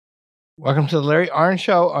Welcome to the Larry Arnn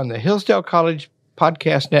Show on the Hillsdale College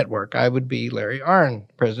Podcast Network. I would be Larry Arnn,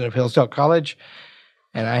 president of Hillsdale College,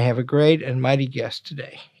 and I have a great and mighty guest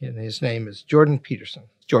today, and his name is Jordan Peterson.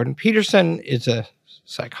 Jordan Peterson is a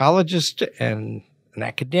psychologist and an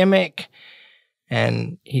academic,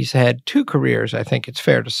 and he's had two careers, I think it's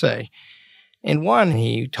fair to say. In one,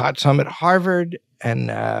 he taught some at Harvard and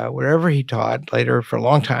wherever he taught, later for a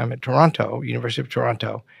long time at Toronto, University of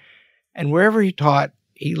Toronto, and wherever he taught,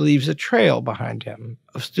 he leaves a trail behind him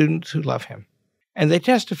of students who love him. And they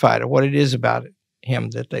testify to what it is about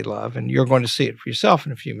him that they love, and you're going to see it for yourself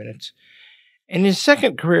in a few minutes. In his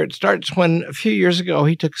second career, it starts when a few years ago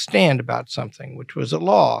he took a stand about something, which was a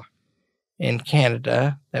law in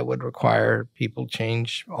Canada that would require people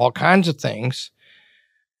change all kinds of things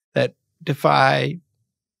that defy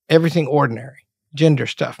everything ordinary, gender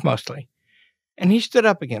stuff mostly. And he stood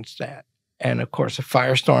up against that. And of course, a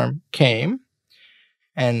firestorm came.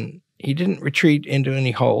 And he didn't retreat into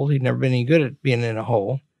any hole. He'd never been any good at being in a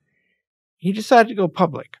hole. He decided to go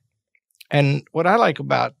public. And what I like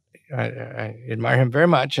about, I admire him very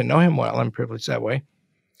much and know him well, I'm privileged that way,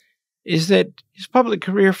 is that his public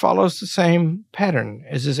career follows the same pattern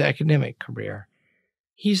as his academic career.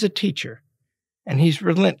 He's a teacher, and he's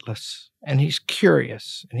relentless, and he's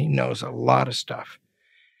curious, and he knows a lot of stuff.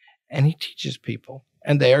 And he teaches people,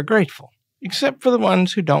 and they are grateful. Except for the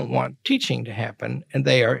ones who don't want teaching to happen, and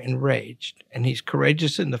they are enraged. And he's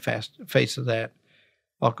courageous in the face of that.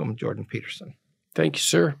 Welcome, Jordan Peterson. Thank you,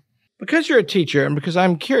 sir. Because you're a teacher and because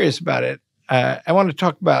I'm curious about it, I want to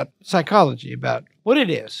talk about psychology, about what it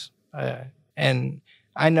is. And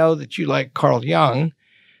I know that you like Carl Jung,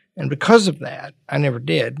 and because of that, I never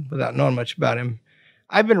did, without knowing much about him.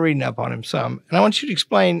 I've been reading up on him some, and I want you to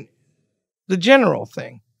explain the general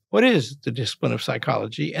thing. What is the discipline of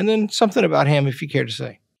psychology? And then something about him, if you care to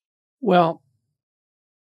say. Well,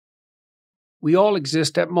 we all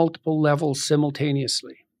exist at multiple levels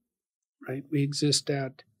simultaneously, right? We exist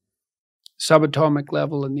at subatomic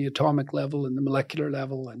level and the atomic level and the molecular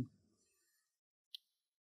level and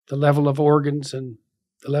the level of organs and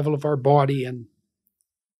the level of our body. And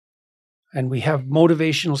we have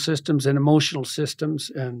motivational systems and emotional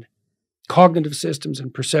systems and cognitive systems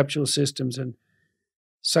and perceptual systems. And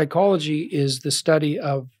psychology is the study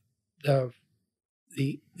of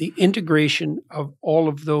the integration of all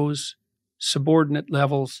of those subordinate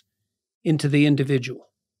levels into the individual,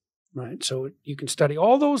 right? So you can study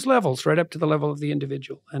all those levels right up to the level of the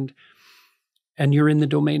individual, and you're in the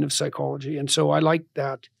domain of psychology. And so I like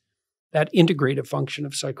that integrative function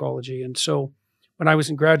of psychology. And so when I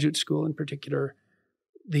was in graduate school in particular,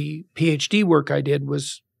 the PhD work I did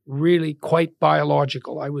was really quite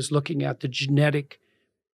biological. I was looking at the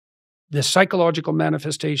psychological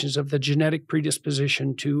manifestations of the genetic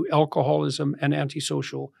predisposition to alcoholism and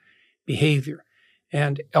antisocial behavior.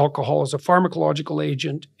 And alcohol is a pharmacological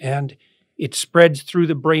agent, and it spreads through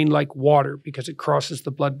the brain like water because it crosses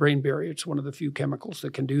the blood-brain barrier. It's one of the few chemicals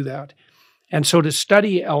that can do that. And so to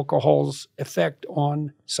study alcohol's effect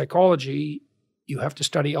on psychology, you have to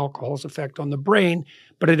study alcohol's effect on the brain,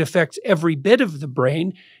 but it affects every bit of the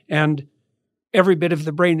brain, and every bit of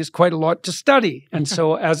the brain is quite a lot to study. And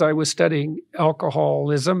so as I was studying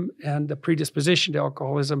alcoholism and the predisposition to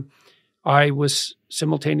alcoholism, I was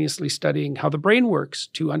simultaneously studying how the brain works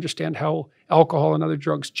to understand how alcohol and other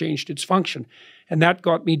drugs changed its function. And that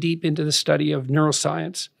got me deep into the study of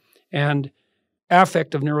neuroscience and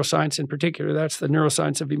affective neuroscience in particular. That's the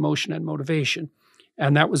neuroscience of emotion and motivation.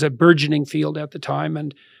 And that was a burgeoning field at the time.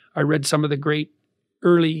 And I read some of the great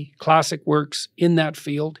early classic works in that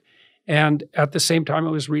field. And at the same time,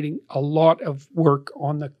 I was reading a lot of work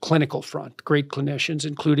on the clinical front, great clinicians,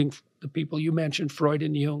 including the people you mentioned, Freud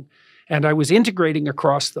and Jung. And I was integrating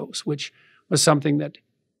across those, which was something that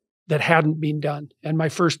hadn't been done. And my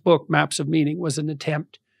first book, Maps of Meaning, was an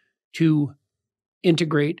attempt to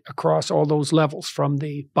integrate across all those levels, from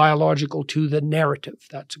the biological to the narrative.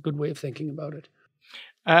 That's a good way of thinking about it.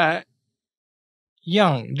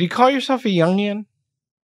 Jung. Do you call yourself a Jungian?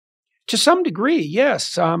 To some degree,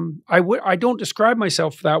 yes. I don't describe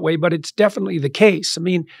myself that way, but it's definitely the case. I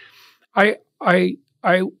mean, I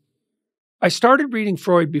started reading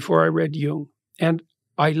Freud before I read Jung, and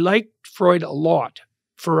I liked Freud a lot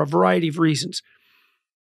for a variety of reasons.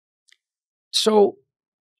 So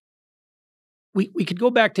we could go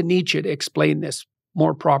back to Nietzsche to explain this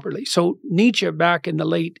more properly. So Nietzsche, back in the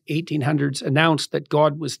late 1800s, announced that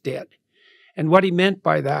God was dead. And what he meant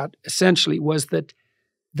by that, essentially, was that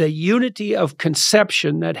the unity of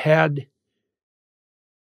conception that had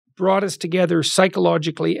brought us together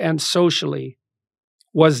psychologically and socially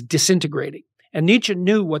was disintegrating. And Nietzsche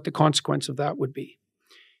knew what the consequence of that would be.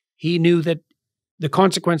 he knew that the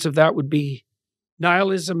consequence of that would be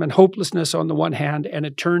nihilism and hopelessness on the one hand, and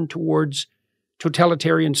a turn towards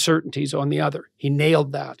totalitarian certainties on the other. He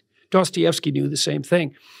nailed that. Dostoevsky knew the same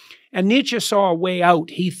thing. And Nietzsche saw a way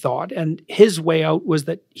out, he thought, and his way out was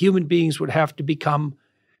that human beings would have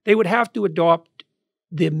to adopt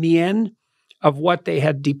the mien of what they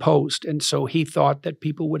had deposed. And so he thought that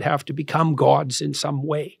people would have to become gods in some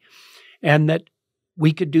way, and that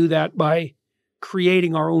we could do that by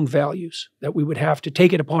creating our own values, that we would have to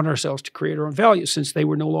take it upon ourselves to create our own values since they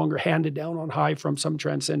were no longer handed down on high from some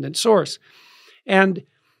transcendent source. And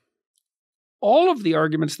all of the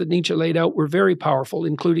arguments that Nietzsche laid out were very powerful,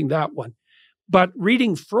 including that one. But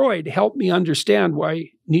reading Freud helped me understand why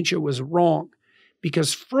Nietzsche was wrong,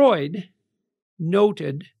 because Freud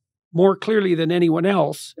noted more clearly than anyone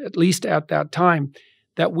else, at least at that time,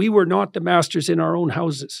 that we were not the masters in our own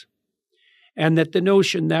houses, and that the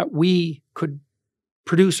notion that we could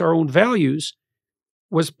produce our own values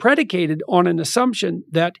was predicated on an assumption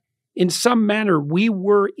that in some manner we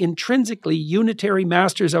were intrinsically unitary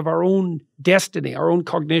masters of our own destiny, our own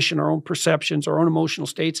cognition, our own perceptions, our own emotional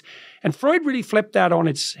states. And Freud really flipped that on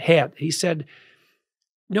its head. He said,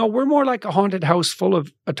 no, we're more like a haunted house full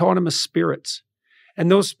of autonomous spirits. And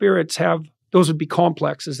those spirits those would be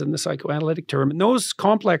complexes in the psychoanalytic term. And those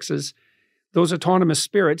complexes, those autonomous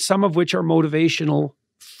spirits, some of which are motivational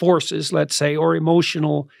forces, let's say, or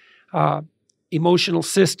emotional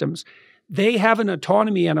systems, they have an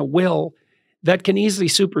autonomy and a will that can easily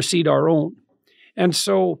supersede our own. And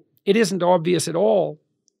so it isn't obvious at all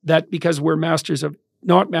that because we're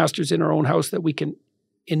not masters in our own house, that we can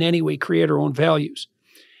in any way create our own values.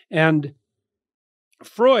 And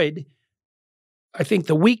Freud, I think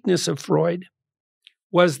the weakness of Freud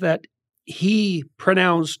was that he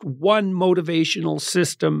pronounced one motivational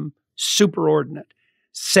system superordinate,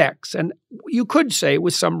 sex. And you could say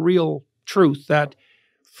with some real truth that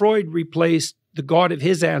Freud replaced the God of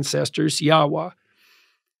his ancestors, Yahweh.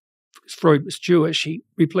 Freud was Jewish. He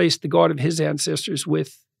replaced the God of his ancestors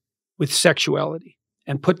with sexuality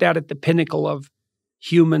and put that at the pinnacle of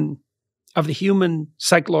the human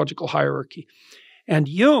psychological hierarchy. And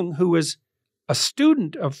Jung, who was a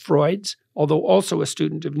student of Freud's, although also a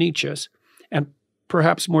student of Nietzsche's, and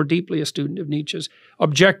perhaps more deeply a student of Nietzsche's,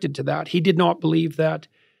 objected to that. He did not believe that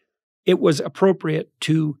it was appropriate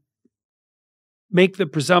to make the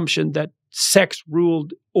presumption that sex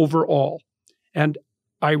ruled over all. And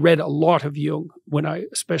I read a lot of Jung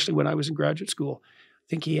especially when I was in graduate school.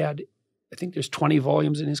 I think there's 20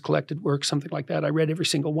 volumes in his collected works, something like that. I read every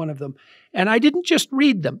single one of them. And I didn't just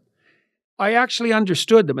read them. I actually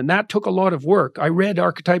understood them, and that took a lot of work. I read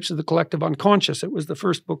Archetypes of the Collective Unconscious. It was the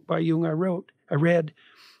first book by Jung I read.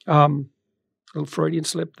 Little Freudian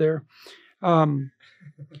slip there.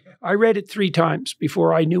 I read it 3 times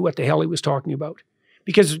before I knew what the hell he was talking about.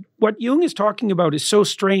 Because what Jung is talking about is so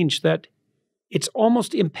strange that it's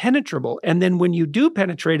almost impenetrable. And then when you do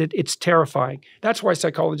penetrate it, it's terrifying. That's why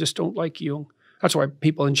psychologists don't like Jung. That's why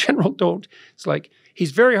people in general don't. It's like,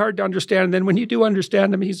 he's very hard to understand. And then when you do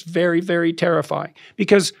understand him, he's very, very terrifying.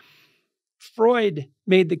 Because Freud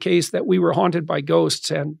made the case that we were haunted by ghosts,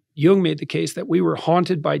 and Jung made the case that we were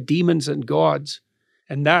haunted by demons and gods.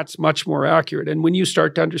 And that's much more accurate. And when you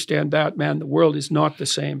start to understand that, man, the world is not the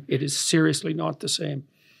same. It is seriously not the same.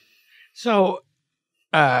 So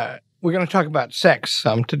we're going to talk about sex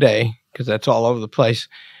some today, because that's all over the place.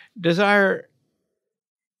 Does our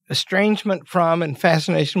estrangement from and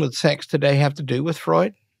fascination with sex today have to do with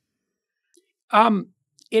Freud?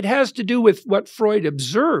 It has to do with what Freud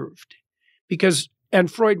observed,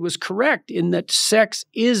 and Freud was correct in that sex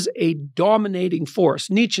is a dominating force.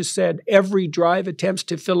 Nietzsche said, every drive attempts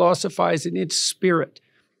to philosophize in its spirit.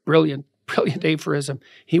 Brilliant, brilliant aphorism.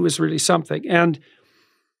 He was really something. And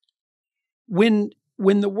when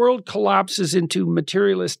the world collapses into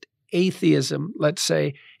materialist atheism, let's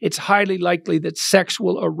say, it's highly likely that sex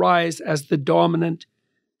will arise as the dominant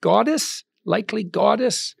goddess, likely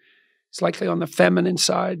goddess. It's likely on the feminine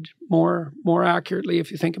side, more accurately, if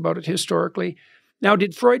you think about it historically. Now,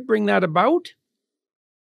 did Freud bring that about?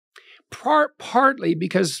 Partly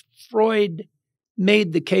because Freud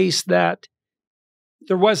made the case that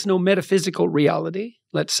there was no metaphysical reality,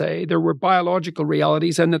 let's say. There were biological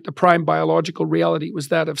realities, and that the prime biological reality was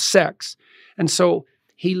that of sex. And so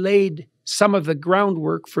he laid some of the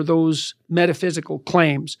groundwork for those metaphysical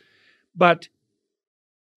claims. But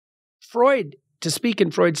Freud, to speak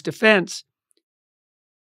in Freud's defense,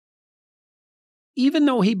 even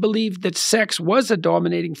though he believed that sex was a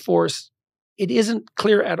dominating force, it isn't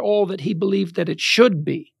clear at all that he believed that it should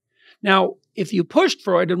be. Now, if you pushed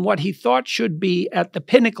Freud on what he thought should be at the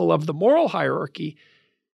pinnacle of the moral hierarchy,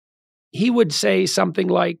 he would say something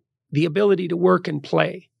like the ability to work and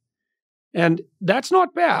play. And that's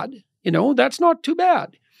not bad. That's not too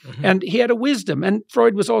bad. Mm-hmm. And he had a wisdom. And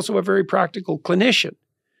Freud was also a very practical clinician.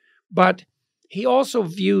 But he also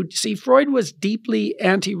Freud was deeply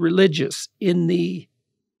anti-religious in the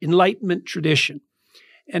Enlightenment tradition.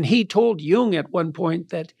 And he told Jung at one point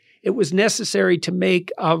that it was necessary to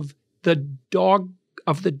make of the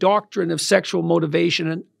doctrine of sexual motivation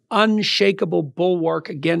an unshakable bulwark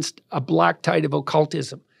against a black tide of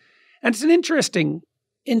occultism. And it's an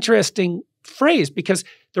interesting phrase, because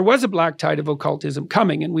there was a black tide of occultism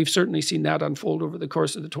coming, and we've certainly seen that unfold over the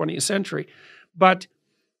course of the 20th century. But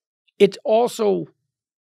it also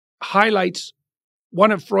highlights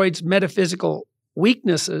one of Freud's metaphysical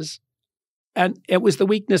weaknesses, and it was the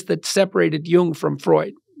weakness that separated Jung from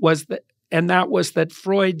Freud, that was that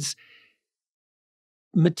Freud's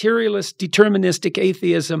materialist, deterministic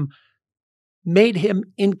atheism made him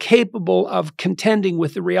incapable of contending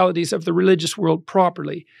with the realities of the religious world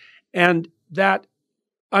properly. And that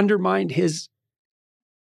undermined his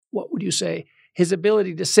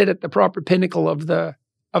ability to sit at the proper pinnacle of the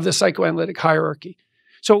psychoanalytic hierarchy.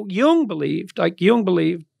 So Jung believed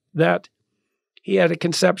that he had a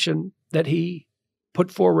conception that he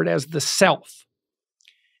put forward as the self.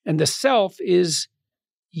 And the self is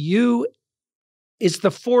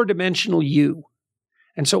the four-dimensional you.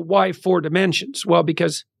 And so why 4 dimensions? Well,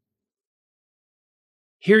 because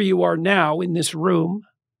here you are now in this room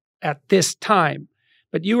at this time,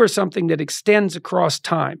 but you are something that extends across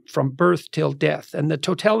time from birth till death. And the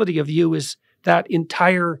totality of you is that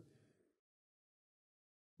entire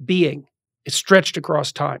being. It's stretched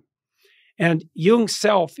across time. And Jung's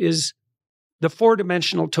self is the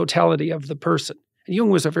 4-dimensional totality of the person. And Jung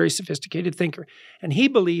was a very sophisticated thinker. And he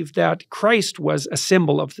believed that Christ was a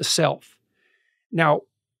symbol of the self. Now,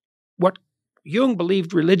 what Jung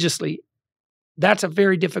believed religiously, that's a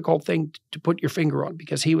very difficult thing to put your finger on,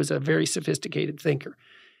 because he was a very sophisticated thinker.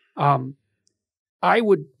 I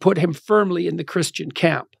would put him firmly in the Christian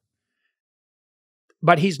camp.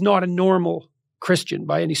 But he's not a normal Christian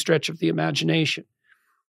by any stretch of the imagination.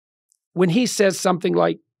 When he says something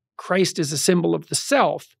like Christ is a symbol of the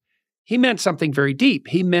self, he meant something very deep.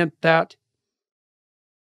 He meant,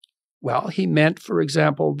 for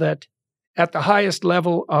example, that at the highest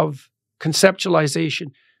level of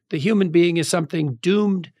conceptualization, the human being is something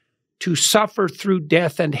doomed to suffer through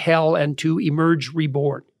death and hell and to emerge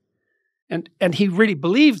reborn. And he really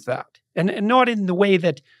believed that. And not in the way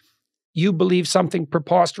that you believe something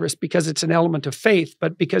preposterous because it's an element of faith,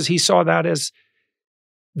 but because he saw that as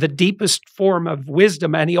the deepest form of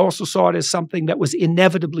wisdom, and he also saw it as something that was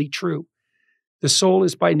inevitably true. The soul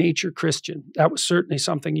is by nature Christian. That was certainly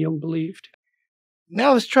something Jung believed.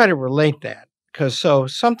 Now let's try to relate that, because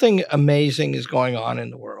something amazing is going on in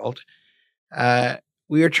the world.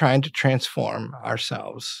 We are trying to transform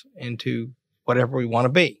ourselves into whatever we want to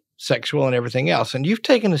be, sexual and everything else. And you've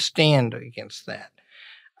taken a stand against that.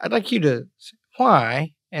 I'd like you to say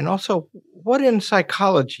why, and also what in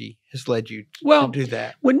psychology has led you to do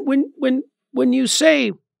that. When you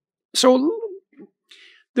say, so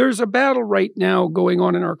there's a battle right now going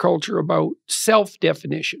on in our culture about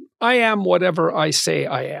self-definition. I am whatever I say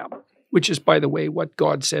I am, which is, by the way, what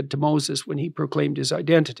God said to Moses when he proclaimed his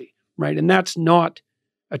identity, right? And that's not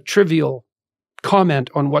a trivial comment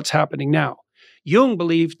on what's happening now. Jung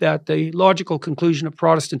believed that the logical conclusion of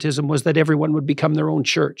Protestantism was that everyone would become their own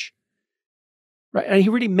church. Right? And he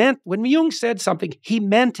really meant, when Jung said something, he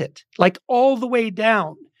meant it, like all the way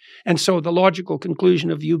down. And so the logical conclusion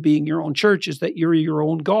of you being your own church is that you're your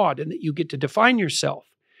own God and that you get to define yourself.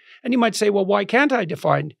 And you might say, well, why can't I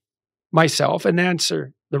define myself? And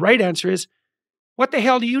the right answer is, what the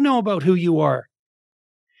hell do you know about who you are?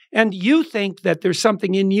 And you think that there's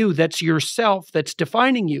something in you that's yourself that's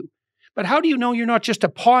defining you. But how do you know you're not just a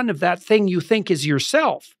pawn of that thing you think is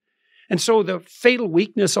yourself? And so the fatal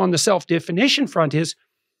weakness on the self-definition front is,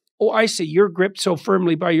 oh, I see, you're gripped so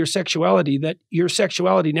firmly by your sexuality that your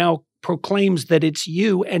sexuality now proclaims that it's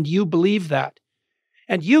you, and you believe that.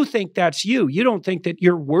 And you think that's you. You don't think that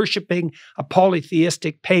you're worshiping a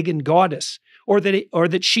polytheistic pagan goddess, or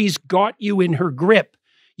that she's got you in her grip.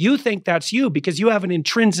 You think that's you because you have an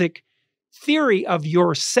intrinsic theory of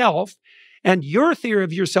yourself, and your theory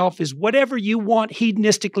of yourself is whatever you want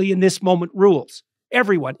hedonistically in this moment rules.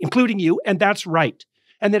 Everyone, including you, and that's right.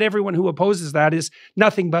 And that everyone who opposes that is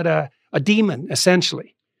nothing but a demon,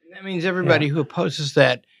 essentially. That means everybody who opposes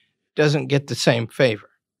that doesn't get the same favor.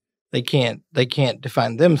 They can't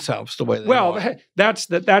define themselves the way they want. Well, that's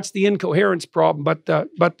the incoherence problem. But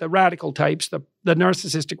the radical types, the the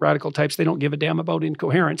narcissistic radical types, they don't give a damn about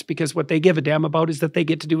incoherence, because what they give a damn about is that they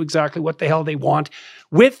get to do exactly what the hell they want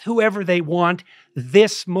with whoever they want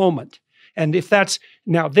this moment. And if that's,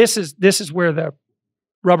 now this is where the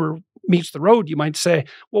rubber meets the road. You might say,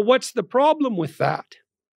 well, what's the problem with that?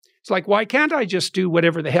 It's like, why can't I just do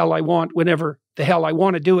whatever the hell I want whenever the hell I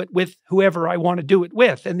want to do it with whoever I want to do it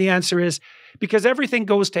with? And the answer is, because everything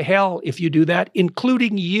goes to hell if you do that,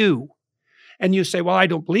 including you. And you say, well, I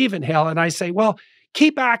don't believe in hell. And I say, well,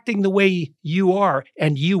 keep acting the way you are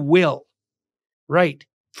and you will. Right,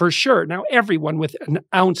 for sure. Now, everyone with an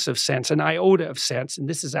ounce of sense, an iota of sense, and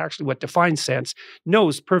this is actually what defines sense,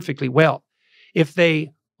 knows perfectly well if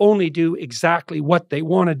they only do exactly what they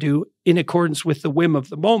want to do in accordance with the whim of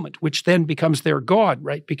the moment, which then becomes their God,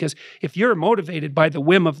 right? Because if you're motivated by the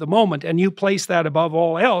whim of the moment and you place that above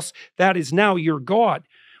all else, that is now your God.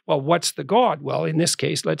 Well, what's the God? Well, in this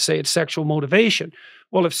case, let's say it's sexual motivation.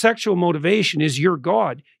 Well, if sexual motivation is your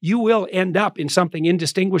God, you will end up in something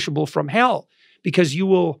indistinguishable from hell, because you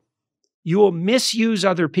will misuse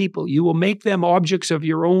other people. You will make them objects of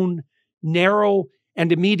your own narrow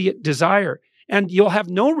and immediate desire. And you'll have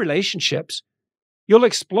no relationships. You'll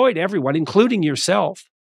exploit everyone, including yourself.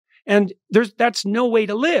 And that's no way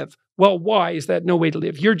to live. Well, why is that no way to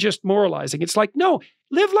live? You're just moralizing. It's like, no,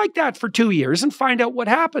 live like that for 2 years and find out what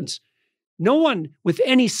happens. No one with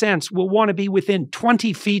any sense will want to be within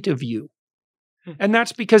 20 feet of you. And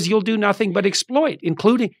that's because you'll do nothing but exploit,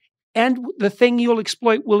 including, and the thing you'll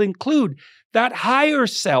exploit will include that higher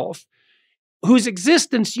self whose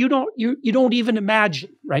existence you don't even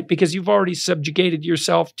imagine, right? Because you've already subjugated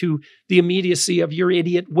yourself to the immediacy of your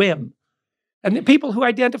idiot whim. And the people who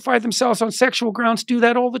identify themselves on sexual grounds do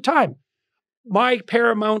that all the time. My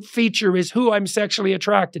paramount feature is who I'm sexually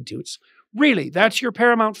attracted to. It's really, that's your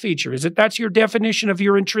paramount feature, is it? That's your definition of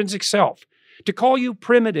your intrinsic self. To call you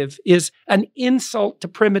primitive is an insult to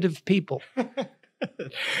primitive people. I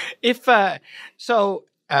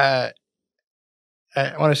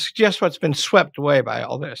want to suggest what's been swept away by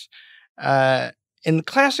all this. In the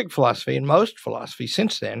classic philosophy, and most philosophy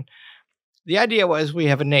since then, the idea was we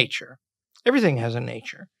have a nature. Everything has a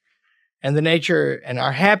nature. And the nature and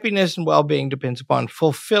our happiness and well-being depends upon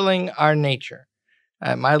fulfilling our nature.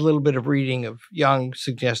 My little bit of reading of Jung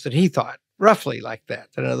suggests that he thought roughly like that.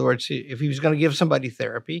 In other words, if he was going to give somebody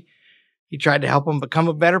therapy, he tried to help them become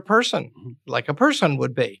a better person, like a person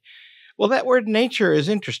would be. Well, that word nature is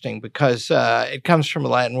interesting because it comes from a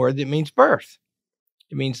Latin word that means birth.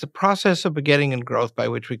 It means the process of begetting and growth by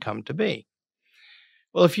which we come to be.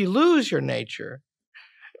 Well, if you lose your nature,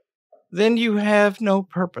 then you have no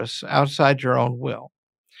purpose outside your own will.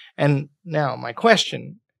 And now my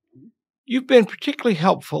question, you've been particularly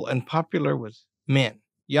helpful and popular with men,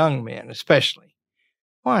 young men especially.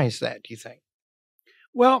 Why is that, do you think?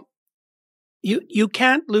 Well, you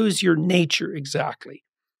can't lose your nature exactly.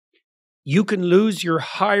 You can lose your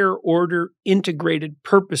higher order, integrated,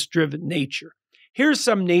 purpose-driven nature. Here's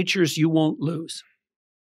some natures you won't lose.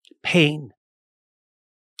 Pain,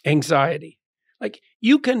 anxiety. Like,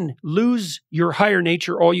 you can lose your higher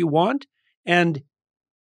nature all you want, and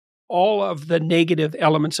all of the negative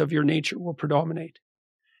elements of your nature will predominate.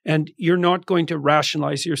 And you're not going to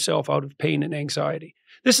rationalize yourself out of pain and anxiety.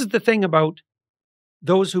 This is the thing about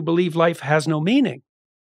those who believe life has no meaning.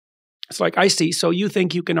 It's like, I see, so you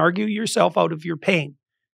think you can argue yourself out of your pain.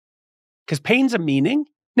 Because pain's a meaning.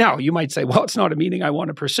 Now, you might say, well, it's not a meaning I want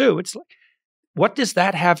to pursue. It's like, what does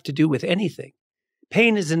that have to do with anything?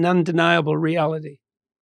 Pain is an undeniable reality.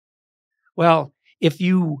 Well, if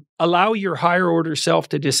you allow your higher order self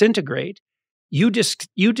to disintegrate, you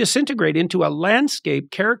disintegrate into a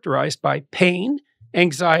landscape characterized by pain,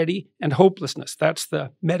 anxiety, and hopelessness. That's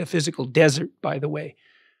the metaphysical desert, by the way,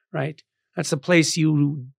 right? That's the place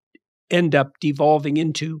you end up devolving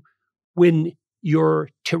into when your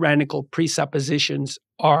tyrannical presuppositions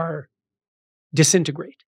are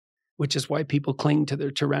disintegrate, which is why people cling to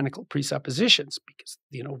their tyrannical presuppositions, because,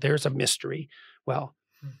 there's a mystery. Well,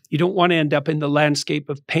 you don't want to end up in the landscape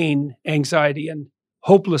of pain, anxiety, and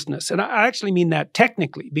hopelessness. And I actually mean that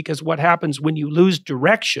technically, because what happens when you lose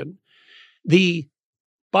direction, the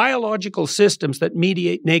biological systems that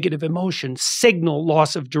mediate negative emotion signal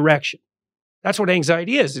loss of direction. That's what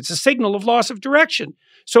anxiety is. It's a signal of loss of direction.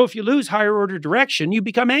 So if you lose higher order direction, you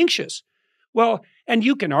become anxious. Well, and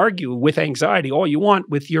you can argue with anxiety all you want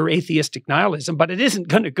with your atheistic nihilism, but it isn't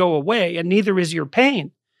going to go away, and neither is your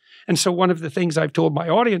pain. And so one of the things I've told my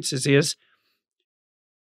audiences is,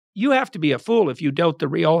 you have to be a fool if you doubt the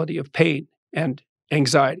reality of pain and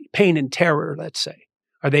anxiety. Pain and terror, let's say.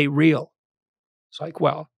 Are they real? It's like,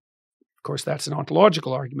 well, of course, that's an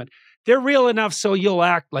ontological argument. they're real enough so you'll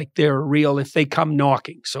act like they're real if they come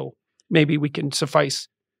knocking. So maybe we can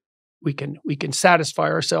satisfy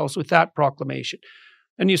ourselves with that proclamation.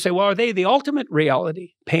 And you say, well, are they the ultimate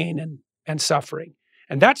reality, pain and suffering?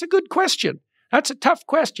 And that's a good question. That's a tough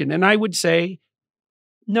question. And I would say,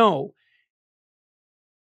 no.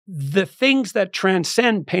 The things that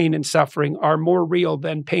transcend pain and suffering are more real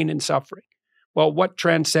than pain and suffering. Well, what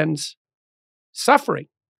transcends suffering?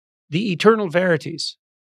 The eternal verities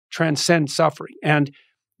transcend suffering. And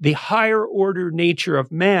the higher order nature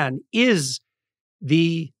of man is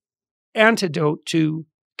the antidote to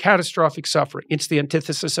catastrophic suffering. It's the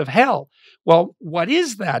antithesis of hell. Well, what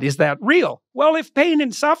is that? Is that real? Well, if pain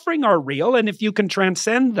and suffering are real, and if you can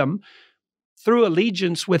transcend them through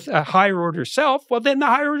allegiance with a higher order self, well, then the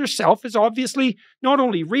higher order self is obviously not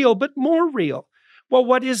only real, but more real. Well,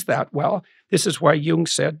 what is that? Well, this is why Jung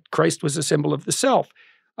said Christ was a symbol of the self.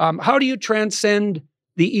 How do you transcend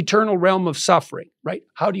the eternal realm of suffering, right?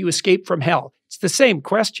 How do you escape from hell? It's the same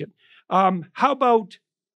question. How about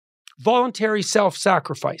voluntary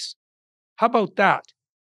self-sacrifice? How about that?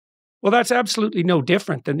 Well, that's absolutely no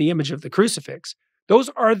different than the image of the crucifix. Those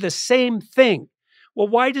are the same thing. Well,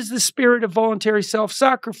 why does the spirit of voluntary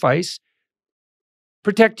self-sacrifice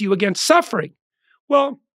protect you against suffering?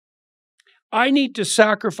 Well, I need to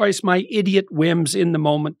sacrifice my idiot whims in the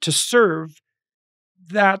moment to serve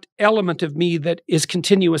that element of me that is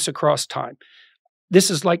continuous across time. This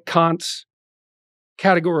is like Kant's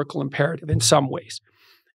categorical imperative in some ways.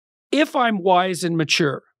 If I'm wise and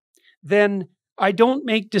mature, then I don't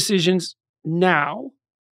make decisions now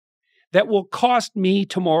that will cost me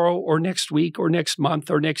tomorrow or next week or next month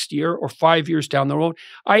or next year or 5 years down the road.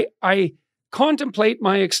 I contemplate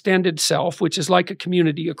my extended self, which is like a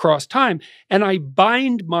community across time, and I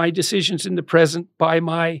bind my decisions in the present by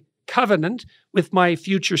my covenant with my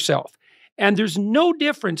future self. And there's no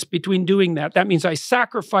difference between doing that. That means I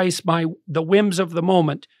sacrifice the whims of the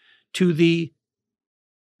moment to the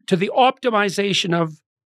optimization of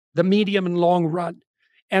the medium and long run.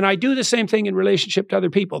 And I do the same thing in relationship to other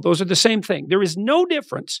people. Those are the same thing. There is no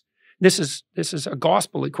difference. This is a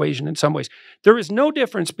gospel equation in some ways. There is no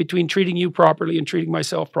difference between treating you properly and treating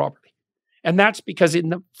myself properly. And that's because in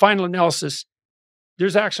the final analysis,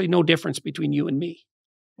 there's actually no difference between you and me.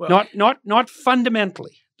 Well, not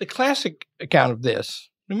fundamentally. The classic account of this,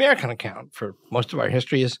 the American account for most of our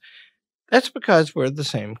history, is that's because we're the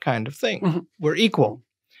same kind of thing. Mm-hmm. We're equal.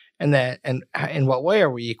 And in what way are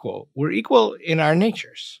we equal? We're equal in our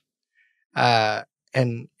natures.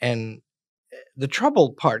 And the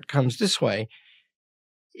troubled part comes this way.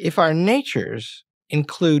 If our natures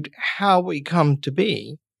include how we come to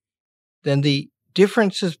be, then the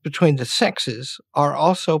differences between the sexes are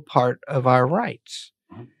also part of our rights,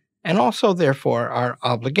 and also, therefore, our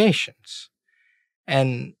obligations.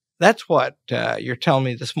 And that's what you're telling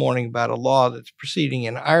me this morning about a law that's proceeding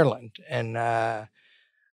in Ireland. And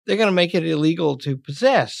they're going to make it illegal to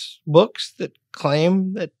possess books that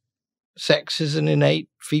claim that sex is an innate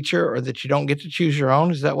feature or that you don't get to choose your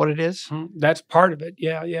own. Is that what it is? That's part of it.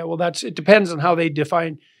 Yeah. Well, it depends on how they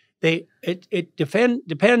define. It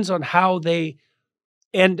depends on how they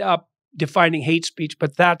end up defining hate speech,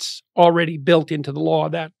 but that's already built into the law.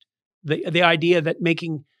 That the idea that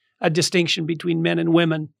making a distinction between men and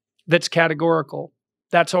women that's categorical,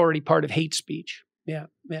 that's already part of hate speech. Yeah.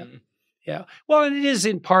 Mm-hmm. Yeah. Well, and it is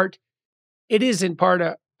in part a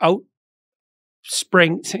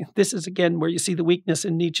outspring. This is again where you see the weakness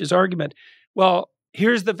in Nietzsche's argument. Well,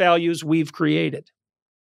 here's the values we've created.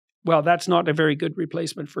 Well, that's not a very good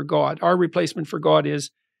replacement for God. Our replacement for God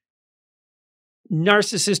is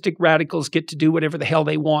narcissistic radicals get to do whatever the hell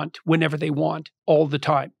they want, whenever they want, all the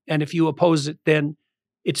time. And if you oppose it, then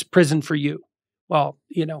it's prison for you. Well,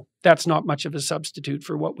 that's not much of a substitute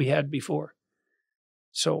for what we had before.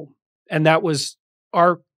 So, and that was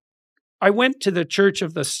I went to the Church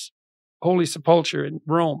of the Holy Sepulchre in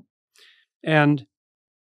Rome, and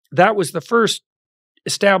that was the first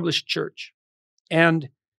established church. And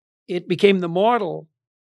it became the model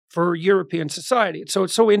for European society. So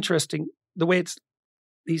it's so interesting the way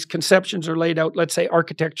these conceptions are laid out, let's say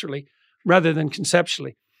architecturally, rather than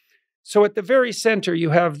conceptually. So at the very center,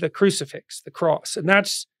 you have the crucifix, the cross. And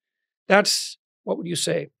that's what would you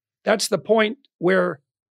say? That's the point where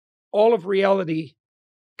all of reality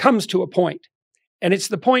comes to a point. And it's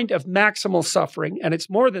the point of maximal suffering. And it's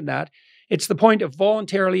more than that. It's the point of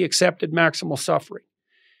voluntarily accepted maximal suffering.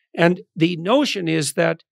 And the notion is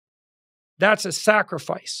that that's a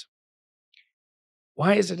sacrifice.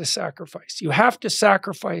 Why is it a sacrifice? You have to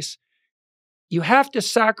sacrifice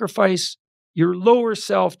your lower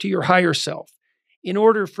self to your higher self in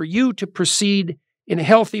order for you to proceed in a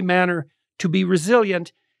healthy manner to be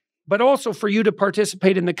resilient, but also for you to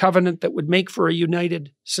participate in the covenant that would make for a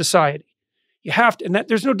united society. You have to, and that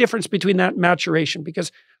there's no difference between that and maturation,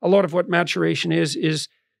 because a lot of what maturation is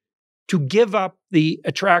to give up the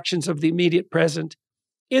attractions of the immediate present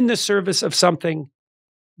in the service of something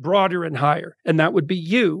broader and higher. And that would be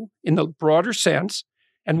you in the broader sense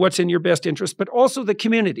and what's in your best interest, but also the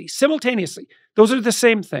community simultaneously. Those are the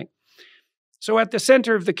same thing. So at the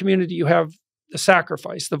center of the community, you have the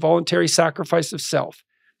sacrifice, the voluntary sacrifice of self.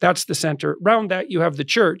 That's the center. Around that, you have the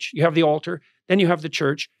church, you have the altar, then you have the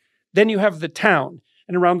church, then you have the town.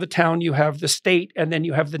 And around the town, you have the state, and then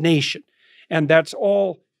you have the nation. And that's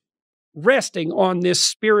all resting on this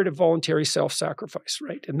spirit of voluntary self-sacrifice,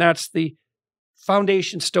 right? And that's the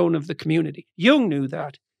foundation stone of the community. Jung knew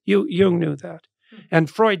that. Jung knew that. And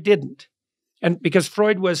Freud didn't. And because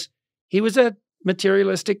Freud was a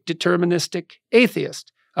materialistic, deterministic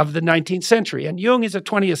atheist of the 19th century. And Jung is a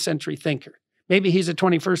 20th century thinker. Maybe he's a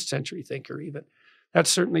 21st century thinker even. That's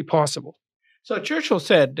certainly possible. So Churchill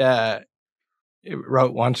said,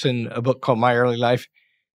 wrote once in a book called My Early Life,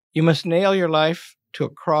 you must nail your life to a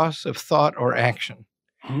cross of thought or action.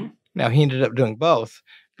 Mm-hmm. Now, he ended up doing both.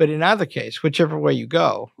 But in either case, whichever way you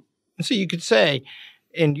go, and so you could say,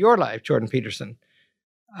 in your life, Jordan Peterson,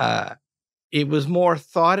 it was more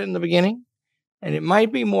thought in the beginning, and it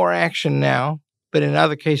might be more action now, but in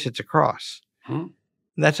either case, it's a cross. Hmm.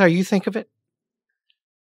 That's how you think of it?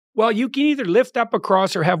 Well, you can either lift up a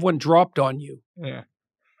cross or have one dropped on you. Yeah.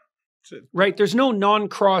 Right? There's no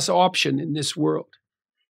non-cross option in this world.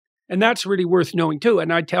 And that's really worth knowing too.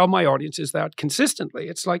 And I tell my audiences that consistently.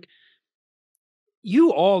 It's like,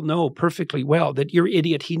 you all know perfectly well that your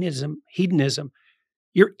idiot hedonism,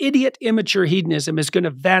 your idiot immature hedonism is going to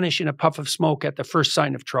vanish in a puff of smoke at the first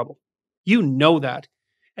sign of trouble. You know that.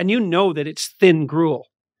 And you know that it's thin gruel.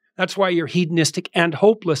 That's why you're hedonistic and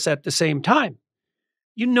hopeless at the same time.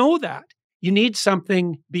 You know that. You need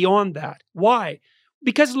something beyond that. Why?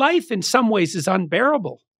 Because life in some ways is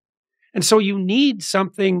unbearable. And so you need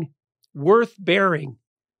something worth bearing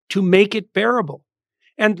to make it bearable.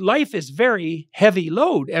 And life is very heavy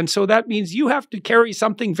load. And so that means you have to carry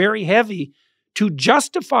something very heavy to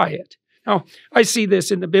justify it. Now, I see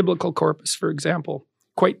this in the biblical corpus, for example,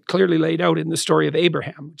 quite clearly laid out in the story of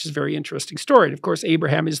Abraham, which is a very interesting story. And of course,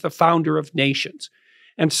 Abraham is the founder of nations.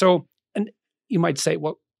 And so, and you might say,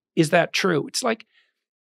 well, is that true? It's like,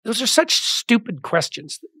 those are such stupid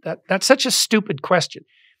questions. That's such a stupid question.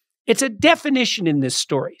 It's a definition in this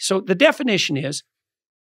story. So the definition is,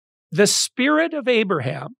 the spirit of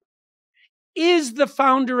Abraham is the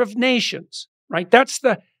founder of nations, right? That's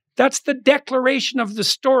the declaration of the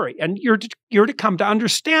story. And you're to come to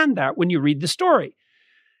understand that when you read the story.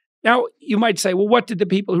 Now, you might say, well, what did the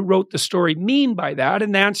people who wrote the story mean by that?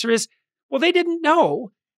 And the answer is, well, they didn't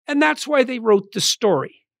know. And that's why they wrote the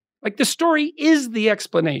story. Like, the story is the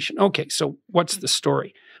explanation. Okay, so what's the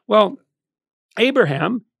story? Well,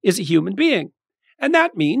 Abraham is a human being. And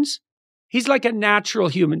that means he's like a natural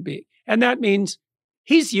human being. And that means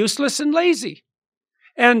he's useless and lazy.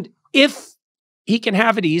 And if he can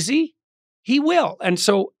have it easy, he will. And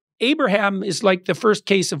so Abraham is like the first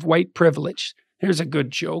case of white privilege. Here's a good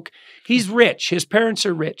joke. He's rich. His parents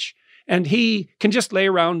are rich. And he can just lay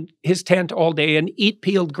around his tent all day and eat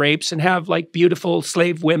peeled grapes and have like beautiful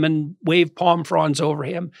slave women wave palm fronds over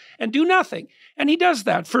him and do nothing. And he does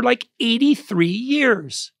that for like 83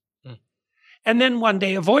 years. And then one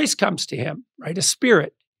day a voice comes to him, right? A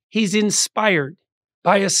spirit. He's inspired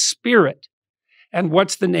by a spirit. And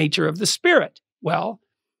what's the nature of the spirit? Well,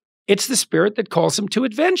 it's the spirit that calls him to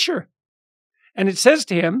adventure. And it says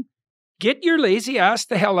to him, get your lazy ass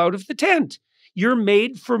the hell out of the tent. You're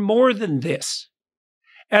made for more than this.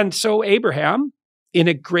 And so Abraham, in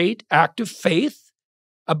a great act of faith,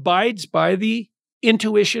 abides by the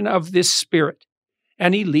intuition of this spirit.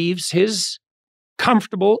 And he leaves his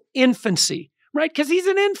comfortable infancy, right? Because he's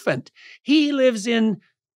an infant. He lives in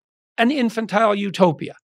an infantile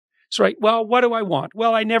utopia. It's right. Well, what do I want?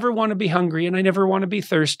 Well, I never want to be hungry and I never want to be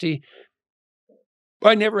thirsty.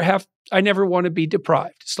 I never want to be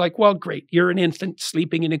deprived. It's like, well, great. You're an infant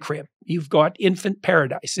sleeping in a crib. You've got infant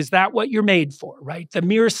paradise. Is that what you're made for, right? The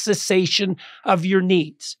mere cessation of your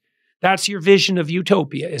needs. That's your vision of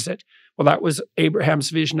utopia, is it? Well, that was Abraham's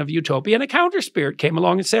vision of utopia. And a counter spirit came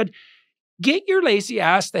along and said, get your lazy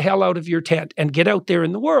ass the hell out of your tent and get out there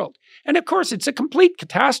in the world. And of course, it's a complete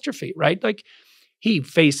catastrophe, right? Like, he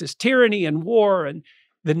faces tyranny and war and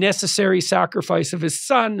the necessary sacrifice of his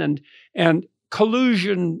son and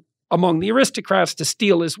collusion among the aristocrats to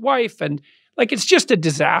steal his wife. And like, it's just a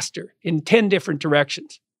disaster in 10 different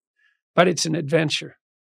directions. But it's an adventure.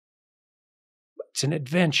 It's an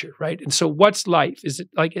adventure, right? And so what's life?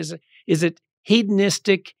 Is it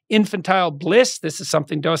hedonistic, infantile bliss? This is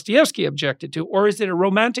something Dostoevsky objected to. Or is it a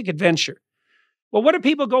romantic adventure? Well, what do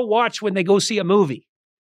people go watch when they go see a movie?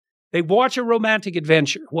 They watch a romantic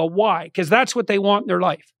adventure. Well, why? Because that's what they want in their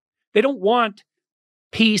life. They don't want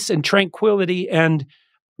peace and tranquility and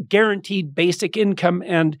guaranteed basic income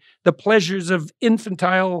and the pleasures of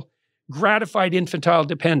gratified infantile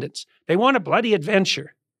dependence. They want a bloody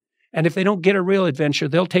adventure. And if they don't get a real adventure,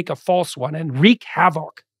 they'll take a false one and wreak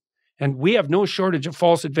havoc. And we have no shortage of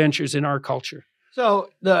false adventures in our culture. So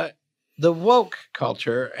the woke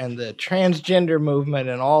culture and the transgender movement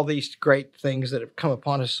and all these great things that have come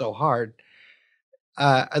upon us so hard,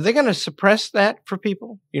 are they going to suppress that for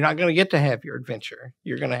people? You're not going to get to have your adventure.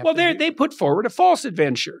 You're going to have they put forward a false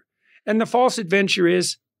adventure. And the false adventure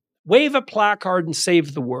is wave a placard and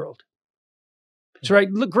save the world. That's right.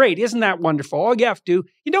 Look, great. Isn't that wonderful? All you have to do,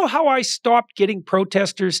 you know how I stopped getting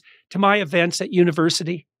protesters to my events at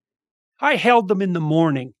university? I held them in the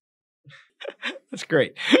morning. That's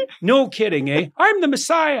great. No kidding, eh? I'm the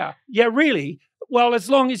Messiah. Yeah, really? Well, as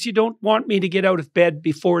long as you don't want me to get out of bed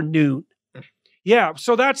before noon. Yeah,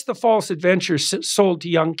 so that's the false adventure sold to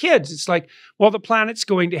young kids. It's like, well, the planet's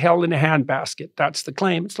going to hell in a handbasket. That's the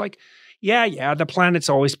claim. It's like, yeah, the planet's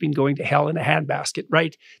always been going to hell in a handbasket,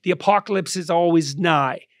 right? The apocalypse is always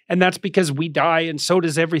nigh. And that's because we die and so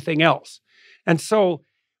does everything else. And so,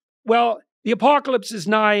 well, the apocalypse is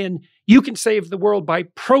nigh and you can save the world by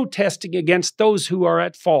protesting against those who are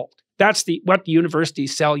at fault. That's what the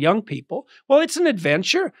universities sell young people. Well, it's an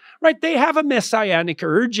adventure, right? They have a messianic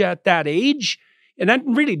urge at that age. And that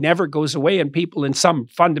really never goes away in people in some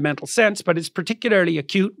fundamental sense, but it's particularly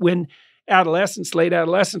acute when late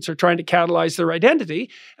adolescents are trying to catalyze their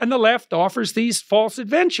identity, and the left offers these false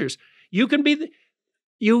adventures. You can be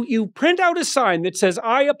you print out a sign that says,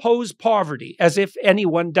 I oppose poverty, as if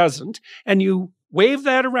anyone doesn't, and you wave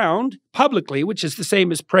that around publicly, which is the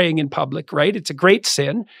same as praying in public, right? It's a great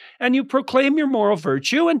sin, and you proclaim your moral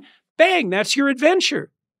virtue, and bang, that's your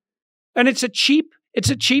adventure. And it's a cheap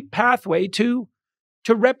pathway to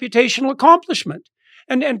reputational accomplishment.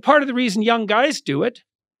 And part of the reason young guys do it,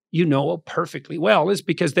 you know perfectly well, is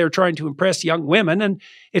because they're trying to impress young women. And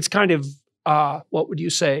it's kind of, what would you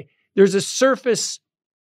say? There's a surface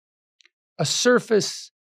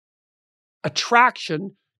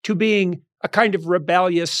attraction to being a kind of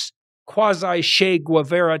rebellious quasi-Che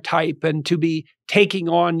Guevara type and to be taking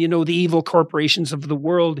on, the evil corporations of the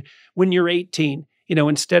world when you're 18,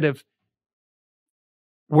 instead of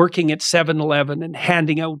working at 7-Eleven and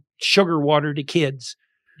handing out sugar water to kids.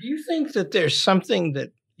 Do you think that there's something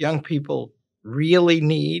that young people really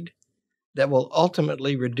need that will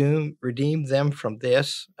ultimately redeem them from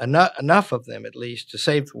this? Enough of them, at least, to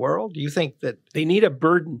save the world? Do you think that they need a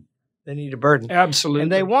burden? They need a burden. Absolutely.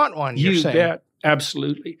 And they want one, you're saying. You bet.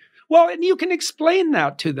 Absolutely. Well, and you can explain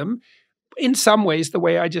that to them in some ways the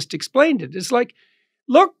way I just explained it. It's like,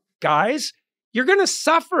 look, guys, you're going to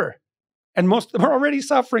suffer. And most of them are already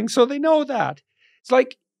suffering, so they know that. It's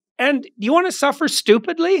like, and do you want to suffer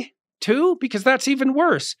stupidly too? Because that's even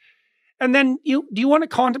worse. And then do you want to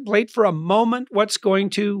contemplate for a moment what's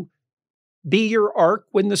going to be your arc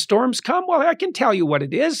when the storms come? Well, I can tell you what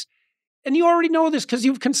it is. And you already know this because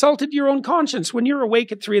you've consulted your own conscience. When you're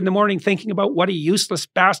awake at 3 a.m. thinking about what a useless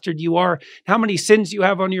bastard you are, how many sins you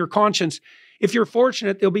have on your conscience, if you're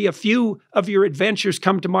fortunate, there'll be a few of your adventures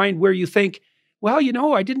come to mind where you think, well,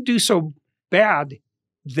 I didn't do so bad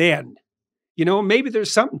then. Maybe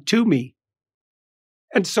there's something to me.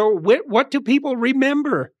 And so what do people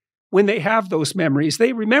remember when they have those memories?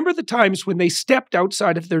 They remember the times when they stepped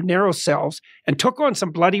outside of their narrow selves and took on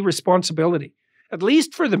some bloody responsibility, at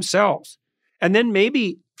least for themselves. And then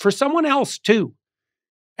maybe for someone else too.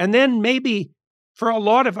 And then maybe for a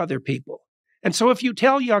lot of other people. And so if you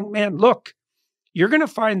tell young men, look, you're going to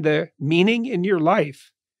find the meaning in your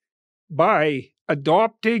life by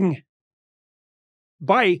adopting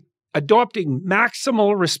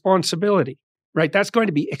maximal responsibility, right? That's going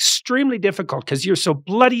to be extremely difficult because you're so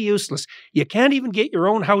bloody useless. You can't even get your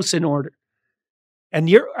own house in order. And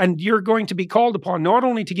you're going to be called upon not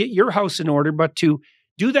only to get your house in order, but to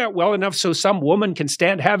do that well enough so some woman can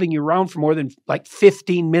stand having you around for more than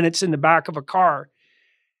 15 minutes in the back of a car.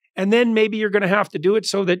 And then maybe you're going to have to do it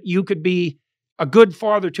so that you could be a good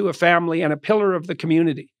father to a family and a pillar of the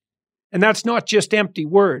community. And that's not just empty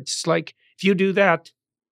words. It's like, if you do that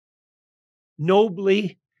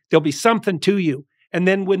nobly, there'll be something to you. And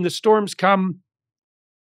then when the storms come,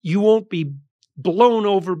 you won't be blown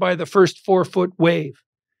over by the first 4-foot wave.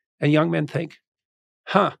 And young men think,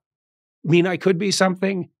 I could be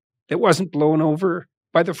something that wasn't blown over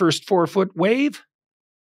by the first 4-foot wave.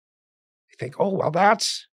 You think, oh, well,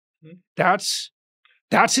 that's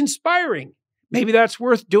inspiring. Maybe that's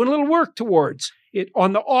worth doing a little work towards it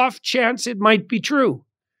on the off chance it might be true.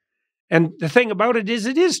 And the thing about it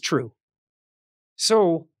is true.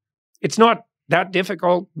 So it's not that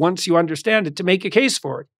difficult once you understand it to make a case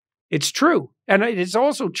for it. It's true. And it is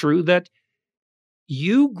also true that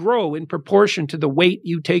you grow in proportion to the weight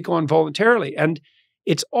you take on voluntarily. And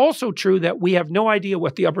it's also true that we have no idea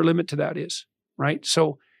what the upper limit to that is, right?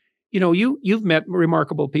 So, you've met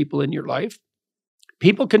remarkable people in your life.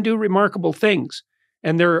 People can do remarkable things.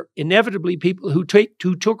 And there are inevitably people who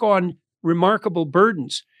took on remarkable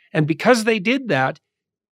burdens. And because they did that,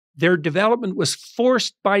 their development was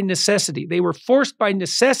forced by necessity. They were forced by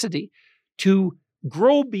necessity to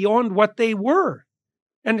grow beyond what they were.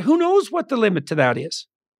 And who knows what the limit to that is?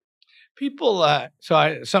 People,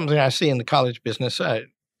 something I see in the college business,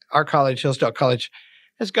 our college, Hillsdale College,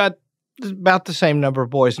 has got about the same number of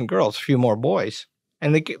boys and girls, a few more boys.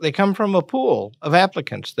 And they come from a pool of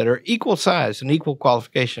applicants that are equal size and equal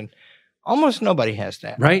qualification. Almost nobody has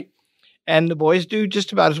that. Right. And the boys do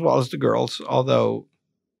just about as well as the girls, although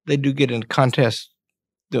they do get into contests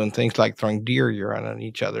doing things like throwing deer urine on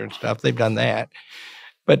each other and stuff. They've done that.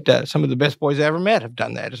 But some of the best boys I ever met have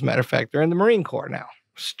done that. As a matter of fact, they're in the Marine Corps now.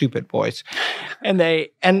 Stupid boys. And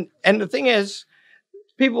the thing is,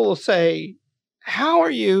 people will say, how are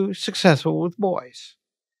you successful with boys?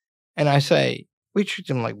 And I say, we treat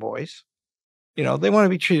them like boys. They want to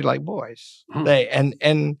be treated like boys.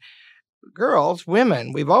 And girls,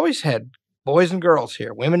 women, we've always had boys and girls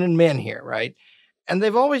here, women and men here, right? And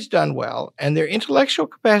they've always done well. And their intellectual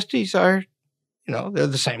capacities are, they're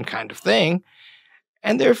the same kind of thing.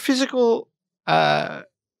 And their physical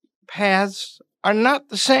paths are not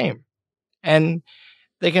the same. And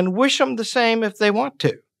they can wish them the same if they want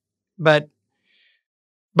to. But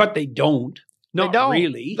they don't. Not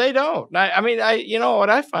really. They don't. What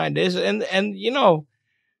I find is,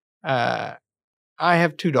 I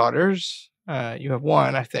have 2 daughters. You have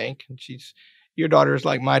 1, I think. And your daughter is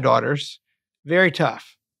like my daughters. Very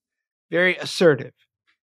tough, very assertive,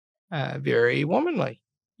 very womanly,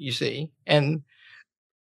 you see. And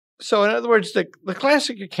so, in other words, the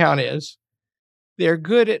classic account is they're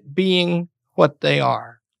good at being what they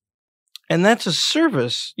are. And that's a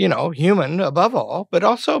service, human above all, but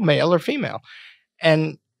also male or female.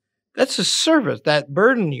 And that's a service, that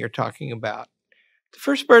burden you're talking about. The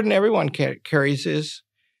first burden everyone carries is,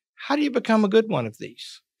 how do you become a good one of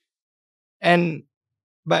these? And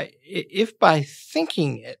if by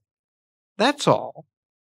thinking it, that's all,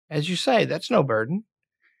 as you say, that's no burden.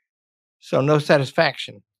 So no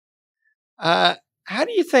satisfaction. How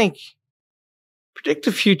do you think, predict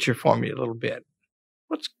the future for me a little bit?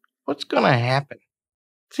 What's going to happen?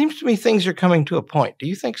 Seems to me things are coming to a point. Do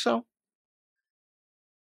you think so?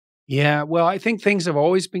 Yeah, well, I think things have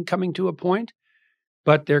always been coming to a point,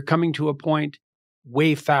 but they're coming to a point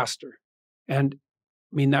way faster. And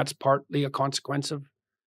that's partly a consequence of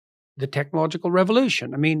the technological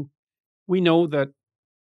revolution. We know that,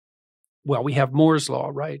 we have Moore's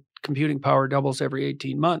law, right? Computing power doubles every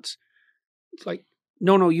 18 months. It's like,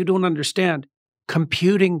 no, you don't understand.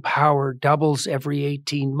 Computing power doubles every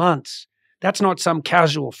 18 months. That's not some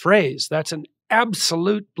casual phrase. That's an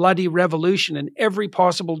absolute bloody revolution in every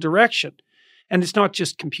possible direction. And it's not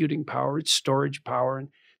just computing power, it's storage power. And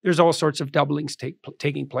there's all sorts of doublings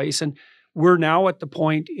taking place. And we're now at the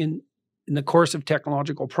point in the course of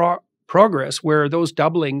technological progress where those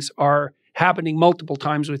doublings are happening multiple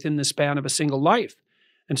times within the span of a single life.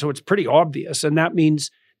 And so it's pretty obvious. And that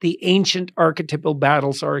means the ancient archetypal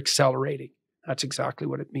battles are accelerating. That's exactly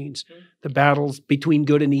what it means. The battles between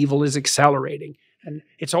good and evil is accelerating. And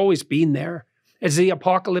it's always been there. Is the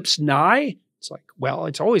apocalypse nigh? It's like,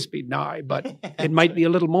 it's always been nigh, but it might be a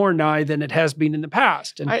little more nigh than it has been in the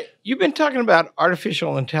past. And you've been talking about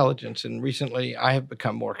artificial intelligence, and recently I have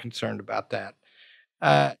become more concerned about that.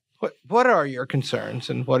 What are your concerns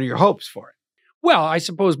and what are your hopes for it? Well, I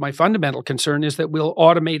suppose my fundamental concern is that we'll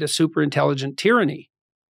automate a superintelligent tyranny.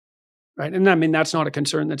 Right. And that's not a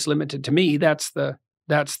concern that's limited to me. That's the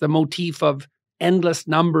motif of endless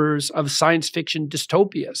numbers of science fiction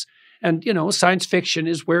dystopias. And, science fiction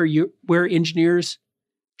is where engineers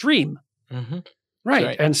dream. Mm-hmm.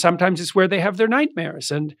 Right. And sometimes it's where they have their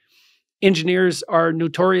nightmares. And engineers are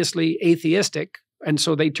notoriously atheistic. And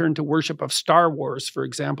so they turn to worship of Star Wars, for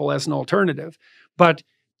example, as an alternative. But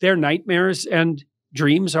their nightmares and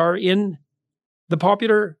dreams are in the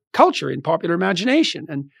popular culture, in popular imagination.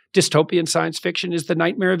 And dystopian science fiction is the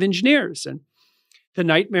nightmare of engineers. And the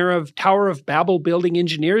nightmare of Tower of Babel building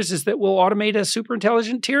engineers is that we'll automate a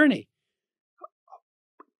superintelligent tyranny.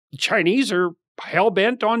 The Chinese are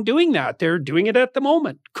hell-bent on doing that. They're doing it at the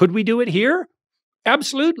moment. Could we do it here?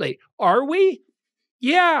 Absolutely. Are we?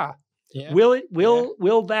 Yeah.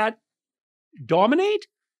 Will that dominate?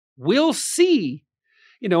 We'll see.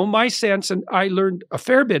 My sense, and I learned a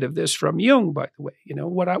fair bit of this from Jung, by the way.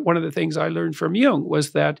 One of the things I learned from Jung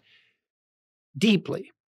was that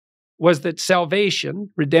salvation,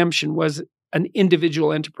 redemption, was an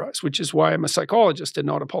individual enterprise, which is why I'm a psychologist and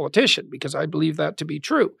not a politician, because I believe that to be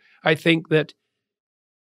true. I think that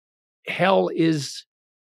hell is,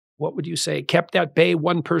 what would you say, kept at bay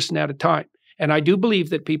one person at a time. And I do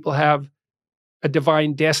believe that people have a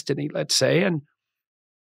divine destiny, let's say, and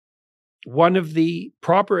one of the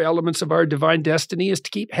proper elements of our divine destiny is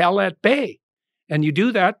to keep hell at bay. And you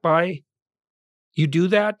do that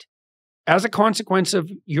as a consequence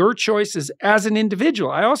of your choices as an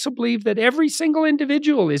individual. I also believe that every single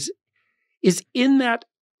individual is in that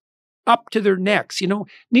up to their necks.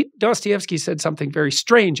 Dostoevsky said something very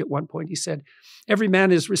strange at one point. He said, every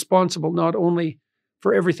man is responsible not only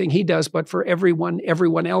for everything he does, but for everyone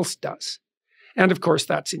else does. And of course,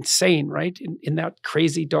 that's insane, right? In that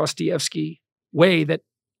crazy Dostoevsky way that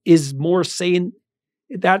is more sane,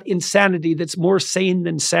 that insanity that's more sane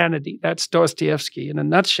than sanity. That's Dostoevsky in a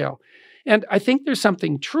nutshell. And I think there's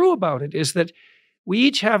something true about it, is that we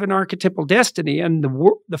each have an archetypal destiny, and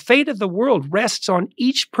the fate of the world rests on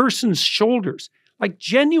each person's shoulders, like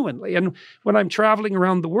genuinely. And when I'm traveling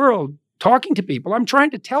around the world, talking to people, I'm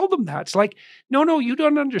trying to tell them that. It's like, no, you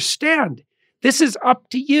don't understand. This is up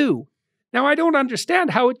to you. Now, I don't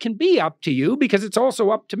understand how it can be up to you, because it's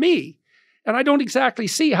also up to me. And I don't exactly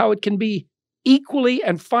see how it can be equally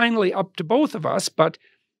and finally up to both of us, but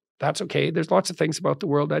that's okay. There's lots of things about the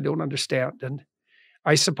world I don't understand. And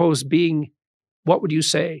I suppose being, what would you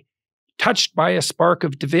say, touched by a spark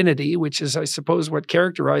of divinity, which is, I suppose, what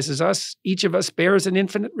characterizes us, each of us bears an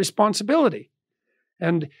infinite responsibility.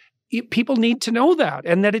 And people need to know that,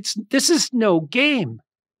 and that this is no game.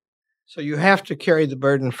 So you have to carry the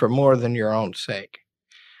burden for more than your own sake.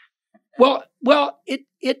 Well,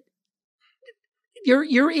 your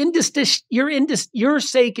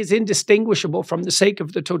sake is indistinguishable from the sake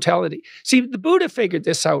of the totality. See, the Buddha figured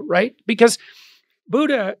this out, right? Because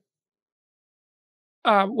Buddha,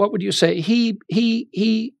 what would you say?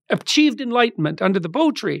 He achieved enlightenment under the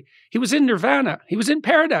Bo tree. He was in nirvana. He was in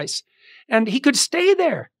paradise, and he could stay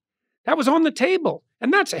there. That was on the table,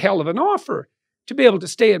 and that's a hell of an offer, to be able to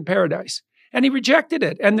stay in paradise. And he rejected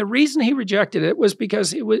it. And the reason he rejected it was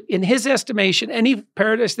because it was, in his estimation, any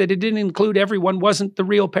paradise that it didn't include everyone wasn't the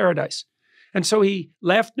real paradise. And so he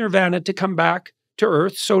left nirvana to come back to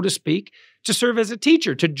earth, so to speak, to serve as a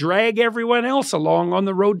teacher, to drag everyone else along on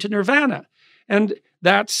the road to nirvana. And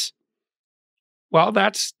that's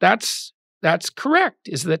correct,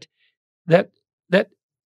 is that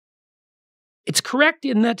it's correct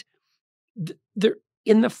in that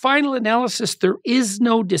in the final analysis, there is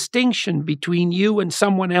no distinction between you and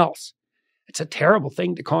someone else. It's a terrible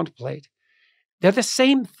thing to contemplate. They're the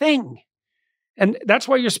same thing. And that's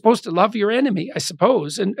why you're supposed to love your enemy, I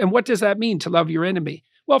suppose. And what does that mean, to love your enemy?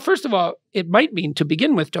 Well, first of all, it might mean, to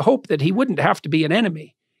begin with, to hope that he wouldn't have to be an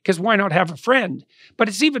enemy, because why not have a friend? But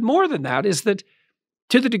it's even more than that, is that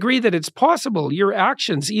to the degree that it's possible, your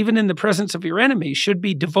actions, even in the presence of your enemy, should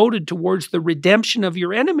be devoted towards the redemption of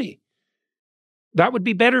your enemy. That would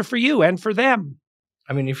be better for you and for them.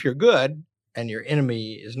 I mean, if you're good and your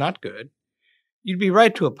enemy is not good, you'd be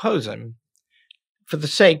right to oppose him for the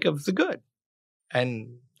sake of the good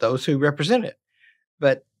and those who represent it.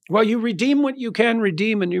 But well, you redeem what you can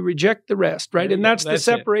redeem and you reject the rest, right? And that's the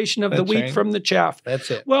separation of the wheat from the chaff.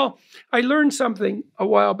 That's it. Well, I learned something a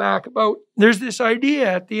while back about, there's this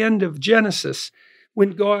idea at the end of Genesis,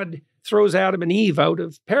 when God throws Adam and Eve out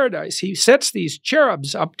of paradise, he sets these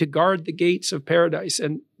cherubs up to guard the gates of paradise,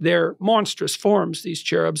 and they're monstrous forms, these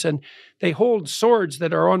cherubs, and they hold swords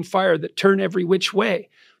that are on fire that turn every which way.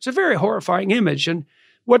 It's a very horrifying image. And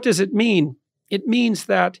what does it mean? It means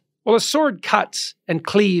that, well, a sword cuts and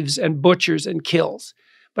cleaves and butchers and kills,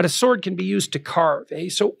 but a sword can be used to carve.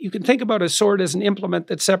 So you can think about a sword as an implement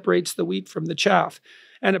that separates the wheat from the chaff.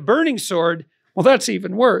 And a burning sword, well, that's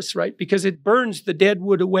even worse, right? Because it burns the dead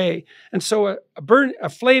wood away. And so a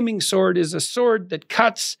flaming sword is a sword that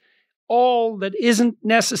cuts all that isn't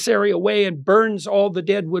necessary away and burns all the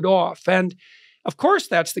dead wood off. And of course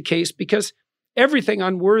that's the case, because everything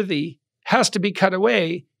unworthy has to be cut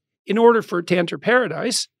away in order for it to enter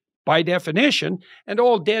paradise, by definition, and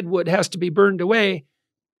all dead wood has to be burned away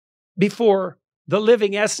before the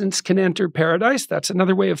living essence can enter paradise. That's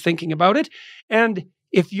another way of thinking about it. And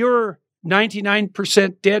if you're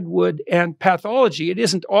 99% deadwood and pathology, it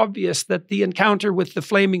isn't obvious that the encounter with the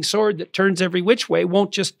flaming sword that turns every which way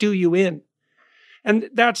won't just do you in. And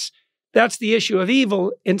that's the issue of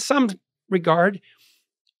evil in some regard.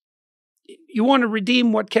 You want to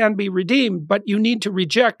redeem what can be redeemed, but you need to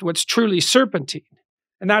reject what's truly serpentine.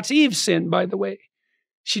 And that's Eve's sin, by the way.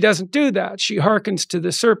 She doesn't do that. She hearkens to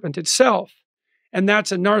the serpent itself. And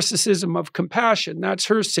that's a narcissism of compassion. That's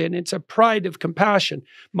her sin. It's a pride of compassion.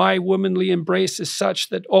 My womanly embrace is such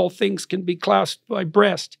that all things can be clasped by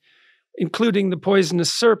breast, including the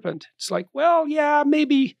poisonous serpent. It's like, well, yeah,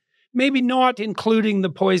 maybe not including the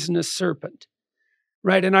poisonous serpent,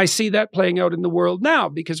 right? And I see that playing out in the world now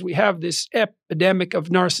because we have this epidemic of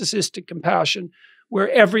narcissistic compassion where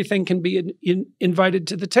everything can be invited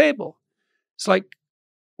to the table. It's like,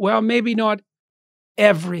 well, maybe not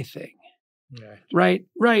everything. Right.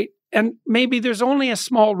 And maybe there's only a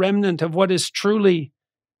small remnant of what is truly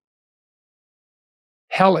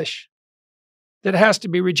hellish that has to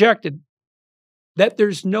be rejected, that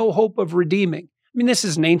there's no hope of redeeming. I mean, this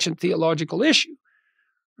is an ancient theological issue,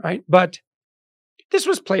 right? But this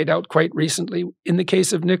was played out quite recently in the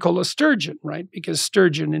case of Nicola Sturgeon, right? Because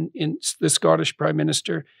Sturgeon, in the Scottish Prime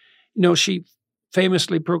Minister, she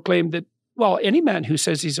famously proclaimed that, well, any man who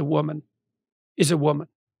says he's a woman is a woman.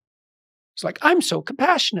 It's like, I'm so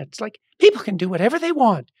compassionate. It's like, people can do whatever they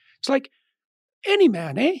want. It's like, any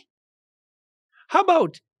man, eh? How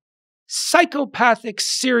about psychopathic,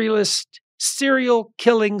 serial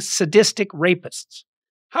killing, sadistic rapists?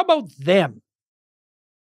 How about them?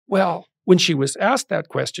 Well, when she was asked that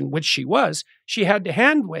question, which she was, she had to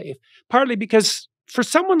hand wave, partly because for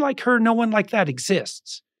someone like her, no one like that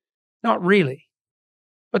exists. Not really.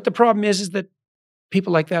 But the problem is that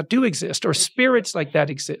people like that do exist, or spirits like that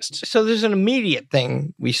exist. So there's an immediate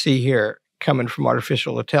thing we see here coming from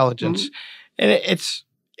artificial intelligence, and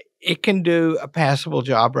it can do a passable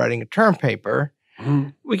job writing a term paper.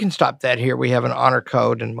 We can stop that here. We have an honor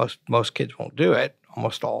code, and most kids won't do it,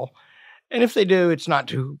 almost all. And if they do, it's not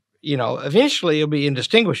too, eventually it'll be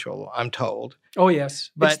indistinguishable, I'm told. Oh,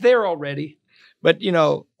 yes. But it's there already. But,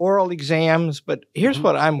 oral exams. But here's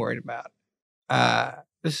what I'm worried about.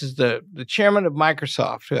 This is the chairman of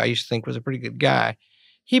Microsoft, who I used to think was a pretty good guy.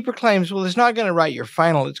 He proclaims, well, it's not going to write your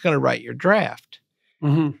final, it's going to write your draft.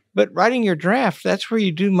 But writing your draft, that's where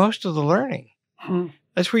you do most of the learning.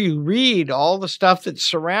 That's where you read all the stuff that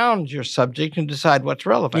surrounds your subject and decide what's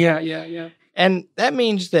relevant. Yeah. And that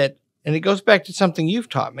means that, and it goes back to something you've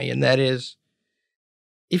taught me, and that is,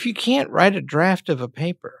 if you can't write a draft of a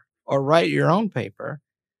paper or write your own paper,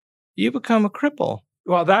 you become a cripple.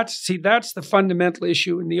 Well, that's the fundamental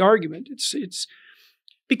issue in the argument. It's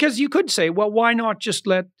because you could say, well, why not just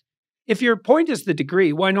if your point is the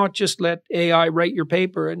degree, why not just let AI write your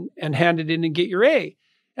paper and hand it in and get your A?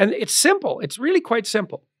 And it's simple. It's really quite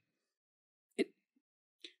simple. I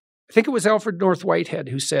think it was Alfred North Whitehead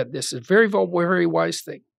who said this, a very, very wise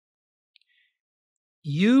thing.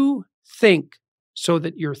 You think so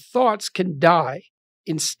that your thoughts can die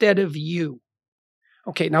instead of you.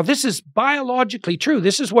 Okay, now this is biologically true.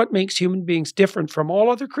 This is what makes human beings different from all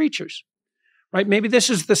other creatures, right? Maybe this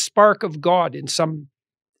is the spark of God in some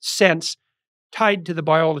sense tied to the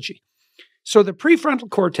biology. So the prefrontal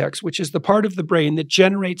cortex, which is the part of the brain that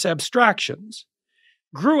generates abstractions,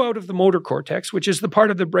 grew out of the motor cortex, which is the part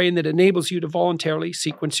of the brain that enables you to voluntarily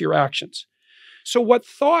sequence your actions. So what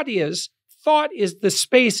thought is the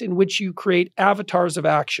space in which you create avatars of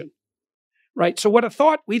action, right? So what a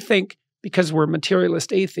thought, we think, because we're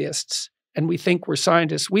materialist atheists and we think we're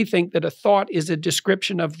scientists, we think that a thought is a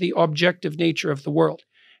description of the objective nature of the world.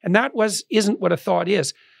 And that isn't what a thought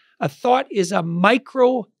is. A thought is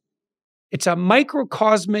it's a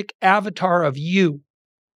microcosmic avatar of you.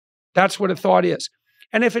 That's what a thought is.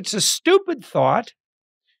 And if it's a stupid thought,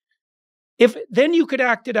 then you could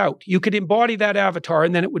act it out. You could embody that avatar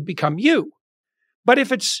and then it would become you. But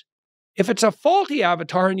if it's a faulty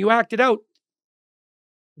avatar and you act it out,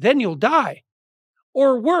 then you'll die.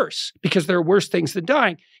 Or worse, because there are worse things than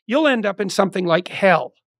dying, you'll end up in something like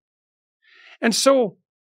hell. And so,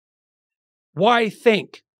 why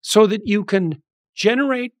think? So that you can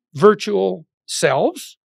generate virtual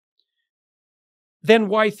selves. Then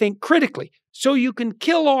why think critically? So you can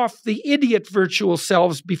kill off the idiot virtual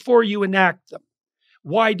selves before you enact them.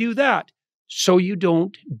 Why do that? So you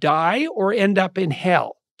don't die or end up in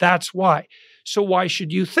hell. That's why. So why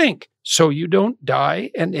should you think? So you don't die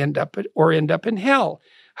and end up in hell.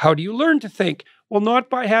 How do you learn to think? Well, not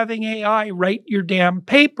by having AI write your damn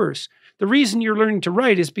papers. The reason you're learning to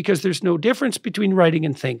write is because there's no difference between writing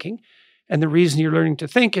and thinking. And the reason you're learning to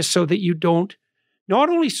think is so that you don't, not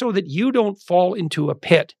only so that you don't fall into a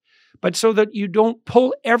pit, but so that you don't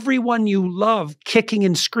pull everyone you love kicking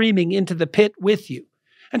and screaming into the pit with you.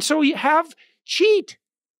 And so you have cheat.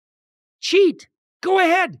 Go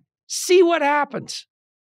ahead. See what happens.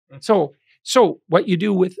 So what you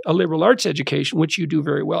do with a liberal arts education, which you do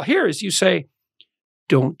very well here, is you say,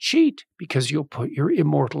 don't cheat because you'll put your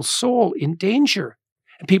immortal soul in danger.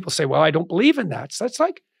 And people say, well, I don't believe in that. So that's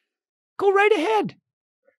like, go right ahead.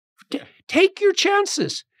 Take your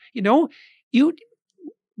chances. You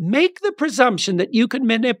make the presumption that you can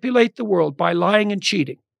manipulate the world by lying and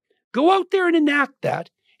cheating. Go out there and enact that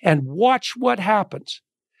and watch what happens.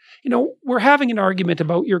 We're having an argument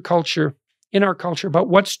about your culture, in our culture, about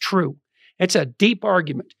what's true. It's a deep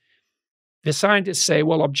argument. The scientists say,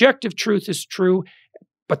 well, objective truth is true,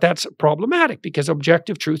 but that's problematic because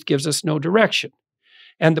objective truth gives us no direction.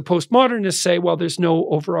 And the postmodernists say, well, there's no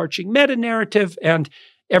overarching meta-narrative and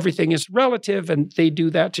everything is relative, and they do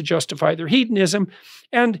that to justify their hedonism.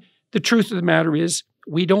 And the truth of the matter is,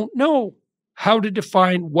 we don't know how to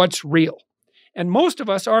define what's real. And most of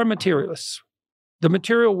us are materialists. The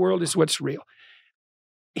material world is what's real.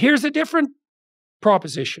 Here's a different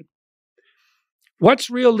proposition. What's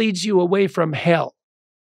real leads you away from hell.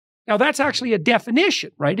 Now, that's actually a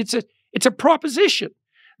definition, right? It's a proposition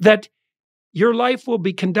that your life will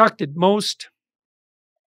be conducted most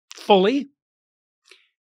fully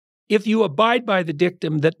if you abide by the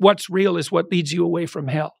dictum that what's real is what leads you away from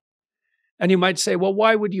hell. And you might say, well,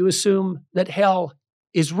 why would you assume that hell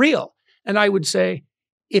is real? And I would say,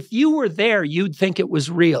 if you were there, you'd think it was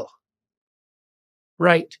real.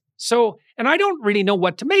 Right? So, and I don't really know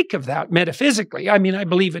what to make of that metaphysically. I mean, I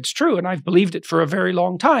believe it's true, and I've believed it for a very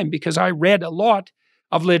long time because I read a lot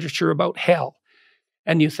of literature about hell.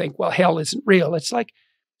 And you think, well, hell isn't real. It's like,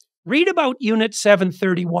 read about Unit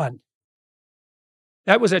 731.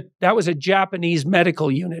 That was a Japanese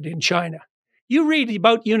medical unit in China. You read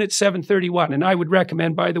about Unit 731, and I would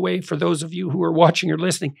recommend, by the way, for those of you who are watching or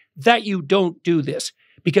listening, that you don't do this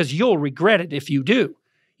because you'll regret it if you do.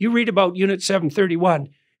 You read about Unit 731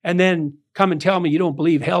 and then come and tell me you don't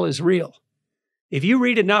believe hell is real. If you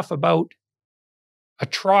read enough about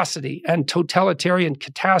atrocity and totalitarian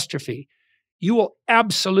catastrophe, you will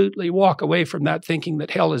absolutely walk away from that thinking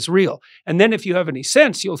that hell is real. And then if you have any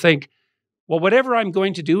sense, you'll think, well, whatever I'm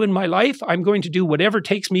going to do in my life, I'm going to do whatever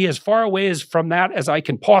takes me as far away from that as I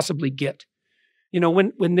can possibly get.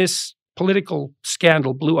 When this political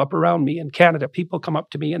scandal blew up around me in Canada, people come up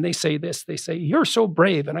to me and they say this. They say, you're so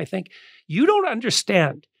brave. And I think, you don't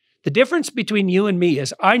understand. The difference between you and me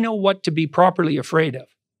is I know what to be properly afraid of,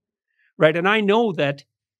 right? And I know that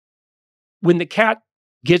when the cat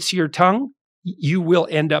gets your tongue, you will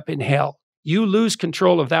end up in hell. You lose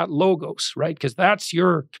control of that logos, right? Because that's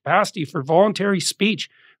your capacity for voluntary speech,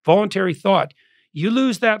 voluntary thought. You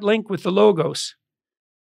lose that link with the logos,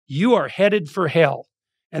 you are headed for hell.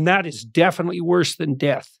 And that is definitely worse than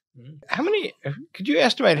death. Could you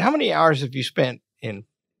estimate how many hours have you spent in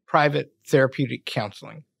private therapeutic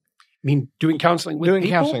counseling? I mean, doing counseling with people?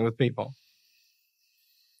 Doing counseling with people.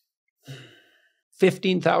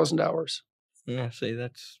 15,000 hours. Yeah, see,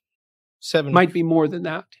 that's 7. Might be more than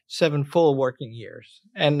that. 7 full working years.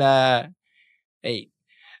 And 8.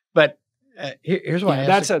 But here's why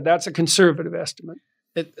that's a conservative estimate.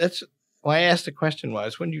 That's why I asked the question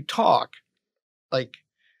was, when you talk, like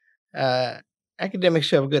academics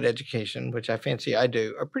who have a good education, which I fancy I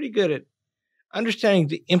do, are pretty good at understanding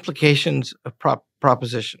the implications of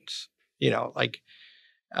propositions.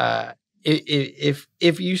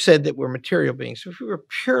 If you said that we're material beings, if we were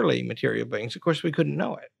purely material beings, of course we couldn't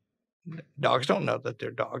know it. Dogs don't know that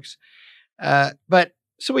they're dogs. But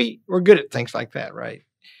so we're good at things like that, right?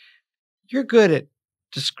 You're good at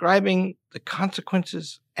describing the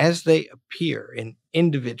consequences as they appear in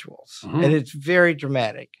individuals. Mm-hmm. And it's very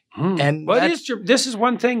dramatic. Mm-hmm. And this is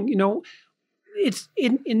one thing, it's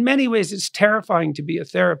in many ways, it's terrifying to be a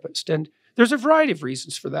therapist. And there's a variety of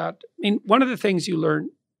reasons for that. I mean, one of the things you learn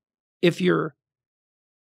if you're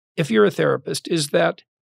a therapist is that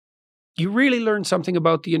you really learn something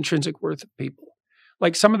about the intrinsic worth of people.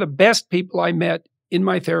 Like some of the best people I met in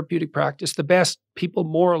my therapeutic practice, the best people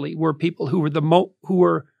morally were people who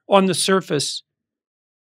were on the surface.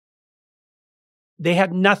 They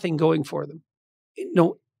had nothing going for them.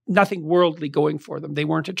 Nothing worldly going for them. They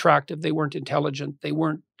weren't attractive. They weren't intelligent. They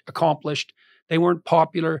weren't accomplished. They weren't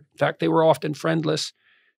popular. In fact, they were often friendless.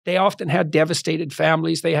 They often had devastated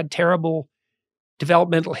families. They had terrible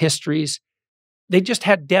developmental histories. They just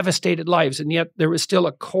had devastated lives, and yet there was still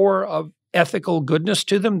a core of ethical goodness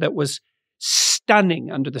to them that was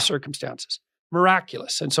stunning under the circumstances,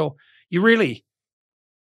 miraculous. And so you really,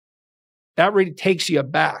 that really takes you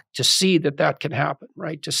aback to see that can happen,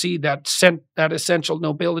 right? To see that essential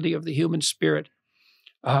nobility of the human spirit.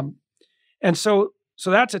 And so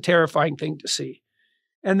that's a terrifying thing to see.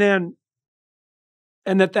 And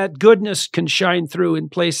that goodness can shine through in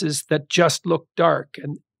places that just look dark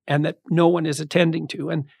and that no one is attending to.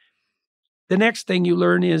 And the next thing you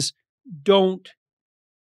learn is don't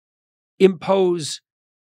impose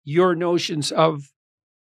your notions of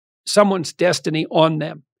someone's destiny on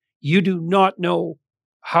them. You do not know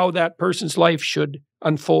how that person's life should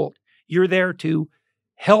unfold. You're there to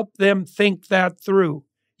help them think that through.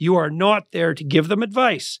 You are not there to give them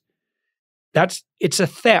advice. It's a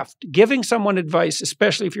theft. Giving someone advice,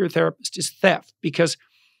 especially if you're a therapist, is theft because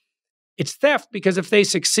if they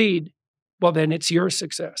succeed, well, then it's your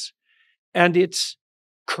success. And it's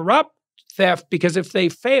corrupt theft because if they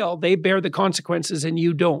fail, they bear the consequences and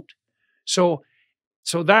you don't. So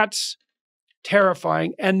that's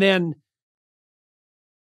terrifying. And then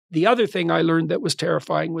the other thing I learned that was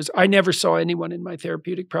terrifying was I never saw anyone in my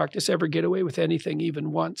therapeutic practice ever get away with anything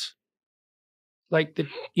even once. Like,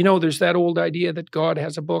 there's that old idea that God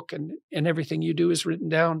has a book and everything you do is written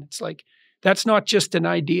down. It's like, that's not just an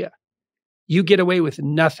idea. You get away with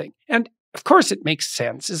nothing. And of course it makes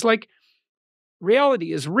sense. It's like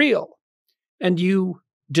reality is real and you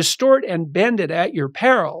distort and bend it at your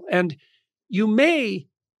peril. And you may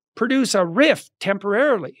produce a rift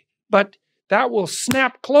temporarily, but that will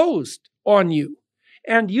snap closed on you.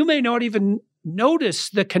 And you may not even notice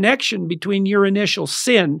the connection between your initial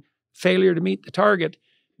sin, failure to hit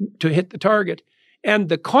the target, and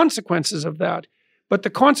the consequences of that. But the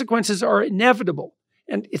consequences are inevitable.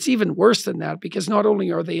 And it's even worse than that because not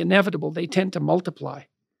only are they inevitable, they tend to multiply.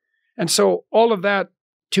 And so all of that,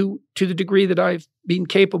 to the degree that I've been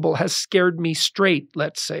capable, has scared me straight,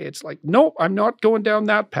 let's say. It's like, nope, I'm not going down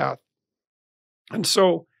that path. And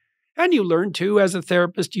you learn too, as a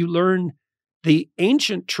therapist, you learn the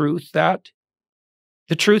ancient truth that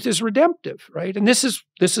the truth is redemptive, right? And this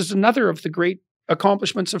is another of the great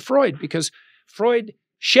accomplishments of Freud, because Freud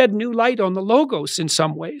shed new light on the logos in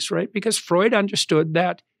some ways, right? Because Freud understood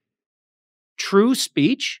that true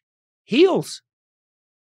speech heals,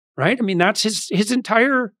 right? I mean, that's his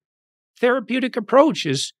entire therapeutic approach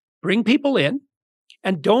is bring people in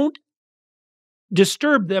and don't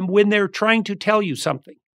disturb them when they're trying to tell you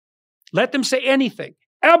something. Let them say anything.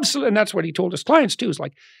 Absolutely. And that's what he told his clients too, is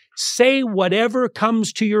like, say whatever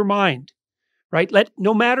comes to your mind, right?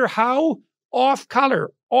 No matter how off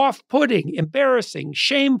color, off-putting, embarrassing,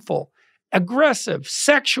 shameful, aggressive,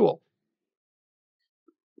 sexual,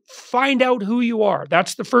 find out who you are.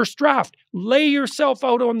 That's the first draft. Lay yourself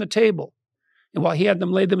out on the table. And while he had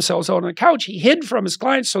them lay themselves out on a couch, he hid from his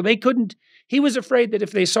clients so they couldn't. He was afraid that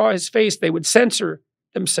if they saw his face, they would censor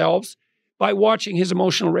themselves by watching his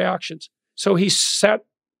emotional reactions. So he sat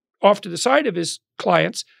off to the side of his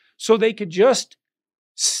clients so they could just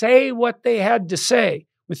say what they had to say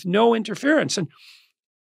with no interference. And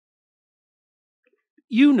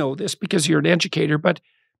you know this because you're an educator, but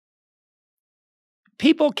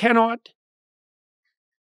people cannot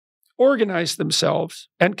organize themselves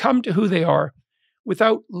and come to who they are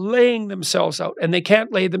without laying themselves out. And they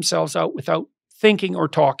can't lay themselves out without thinking or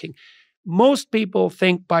talking. Most people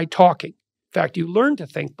think by talking. In fact, you learn to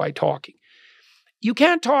think by talking. You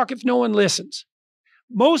can't talk if no one listens.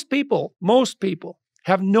 Most people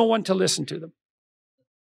have no one to listen to them.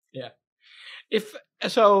 Yeah.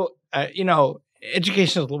 Education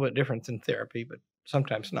is a little bit different than therapy, but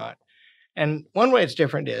sometimes not. And one way it's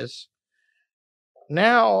different is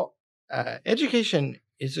now education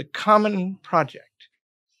is a common project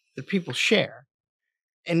that people share,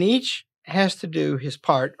 and each has to do his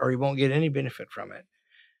part or he won't get any benefit from it.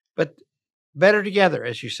 But better together,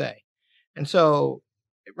 as you say. And so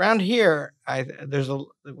around here,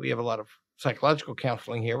 we have a lot of psychological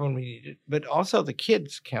counseling here when we need it, but also the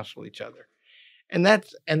kids counsel each other. And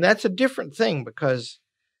that's a different thing because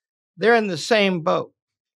they're in the same boat.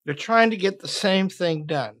 They're trying to get the same thing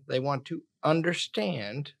done. They want to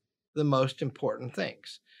understand the most important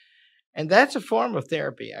things. And that's a form of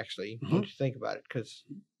therapy, actually, when you think about it.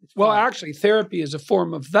 Actually, therapy is a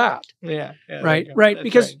form of that. Yeah. Right.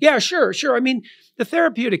 Because, sure. I mean, the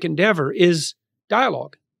therapeutic endeavor is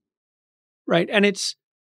dialogue, right? And it's,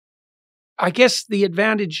 I guess, the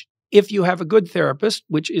advantage if you have a good therapist,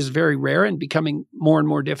 which is very rare and becoming more and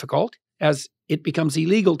more difficult as it becomes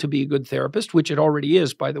illegal to be a good therapist, which it already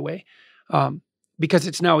is, by the way, because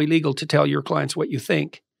it's now illegal to tell your clients what you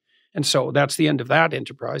think. And so that's the end of that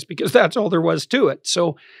enterprise because that's all there was to it.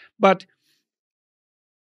 So, but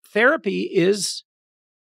therapy is,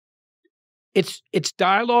 it's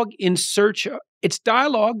dialogue in search of, it's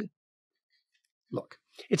dialogue Look,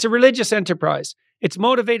 it's a religious enterprise. It's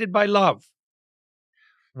motivated by love.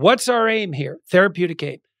 What's our aim here? Therapeutic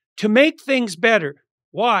aim. To make things better.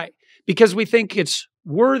 Why? Because we think it's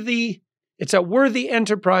a worthy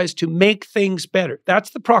enterprise to make things better.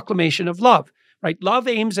 That's the proclamation of love, right? Love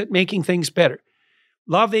aims at making things better.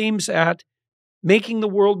 Love aims at making the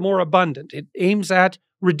world more abundant. It aims at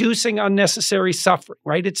reducing unnecessary suffering,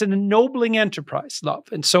 right? It's an ennobling enterprise, love.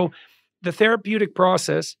 And so the therapeutic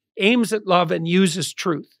process aims at love and uses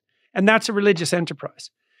truth. And that's a religious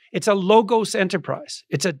enterprise. It's a logos enterprise.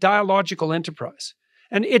 It's a dialogical enterprise.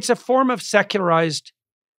 And it's a form of secularized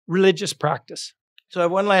religious practice. So I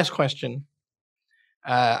have one last question.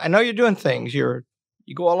 I know you're doing things. You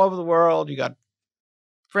go all over the world. You got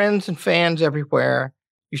friends and fans everywhere.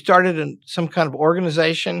 You started in some kind of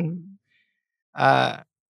organization. My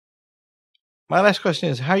last question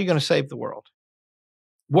is, how are you going to save the world?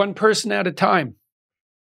 One person at a time.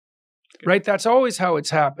 Right? That's always how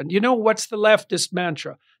it's happened. You know, what's the leftist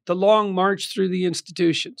mantra? The long march through the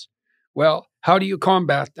institutions. Well, how do you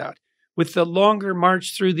combat that? With the longer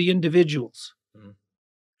march through the individuals. Mm.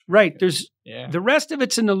 Right. The rest of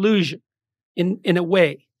it's an illusion in a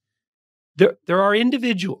way. There are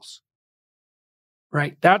individuals.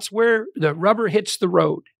 Right. That's where the rubber hits the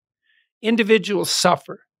road. Individuals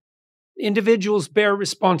suffer. Individuals bear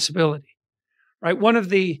responsibility. Right. One of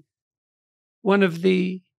the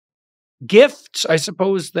gifts, I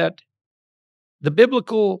suppose, that the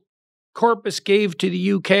biblical corpus gave to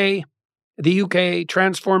the UK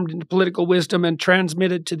transformed into political wisdom and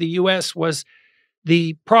transmitted to the US, was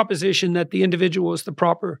the proposition that the individual is the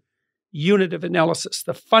proper unit of analysis,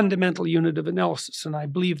 the fundamental unit of analysis. And I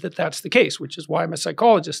believe that that's the case, which is why I'm a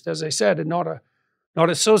psychologist, as I said, and not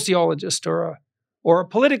a sociologist or a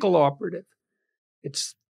political operative.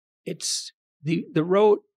 It's the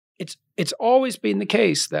road. It's always been the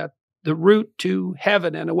case that the route to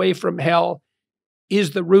heaven and away from hell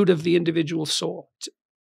is the route of the individual soul.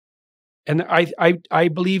 And I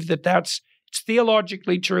believe that it's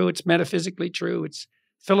theologically true, it's metaphysically true, it's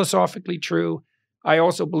philosophically true. I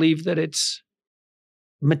also believe that it's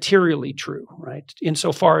materially true, right?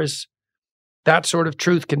 Insofar as that sort of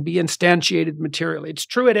truth can be instantiated materially. It's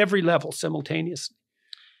true at every level simultaneously.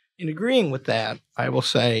 In agreeing with that, I will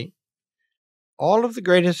say all of the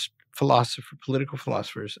greatest political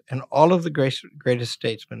philosophers, and all of the greatest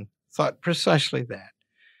statesmen thought precisely that.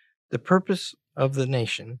 The purpose of the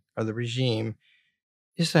nation or the regime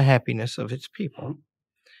is the happiness of its people.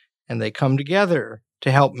 And they come together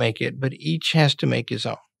to help make it, but each has to make his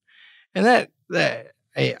own. And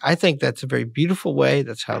I think that's a very beautiful way.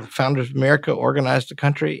 That's how the founders of America organized the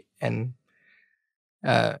country. And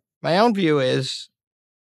my own view is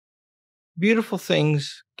beautiful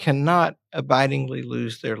things cannot abidingly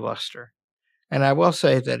lose their luster. And I will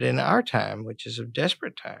say that in our time, which is a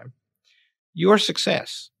desperate time, your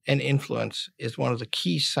success and influence is one of the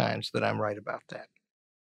key signs that I'm right about that.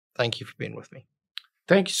 Thank you for being with me.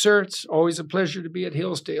 Thank you, sir. It's always a pleasure to be at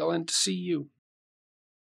Hillsdale and to see you.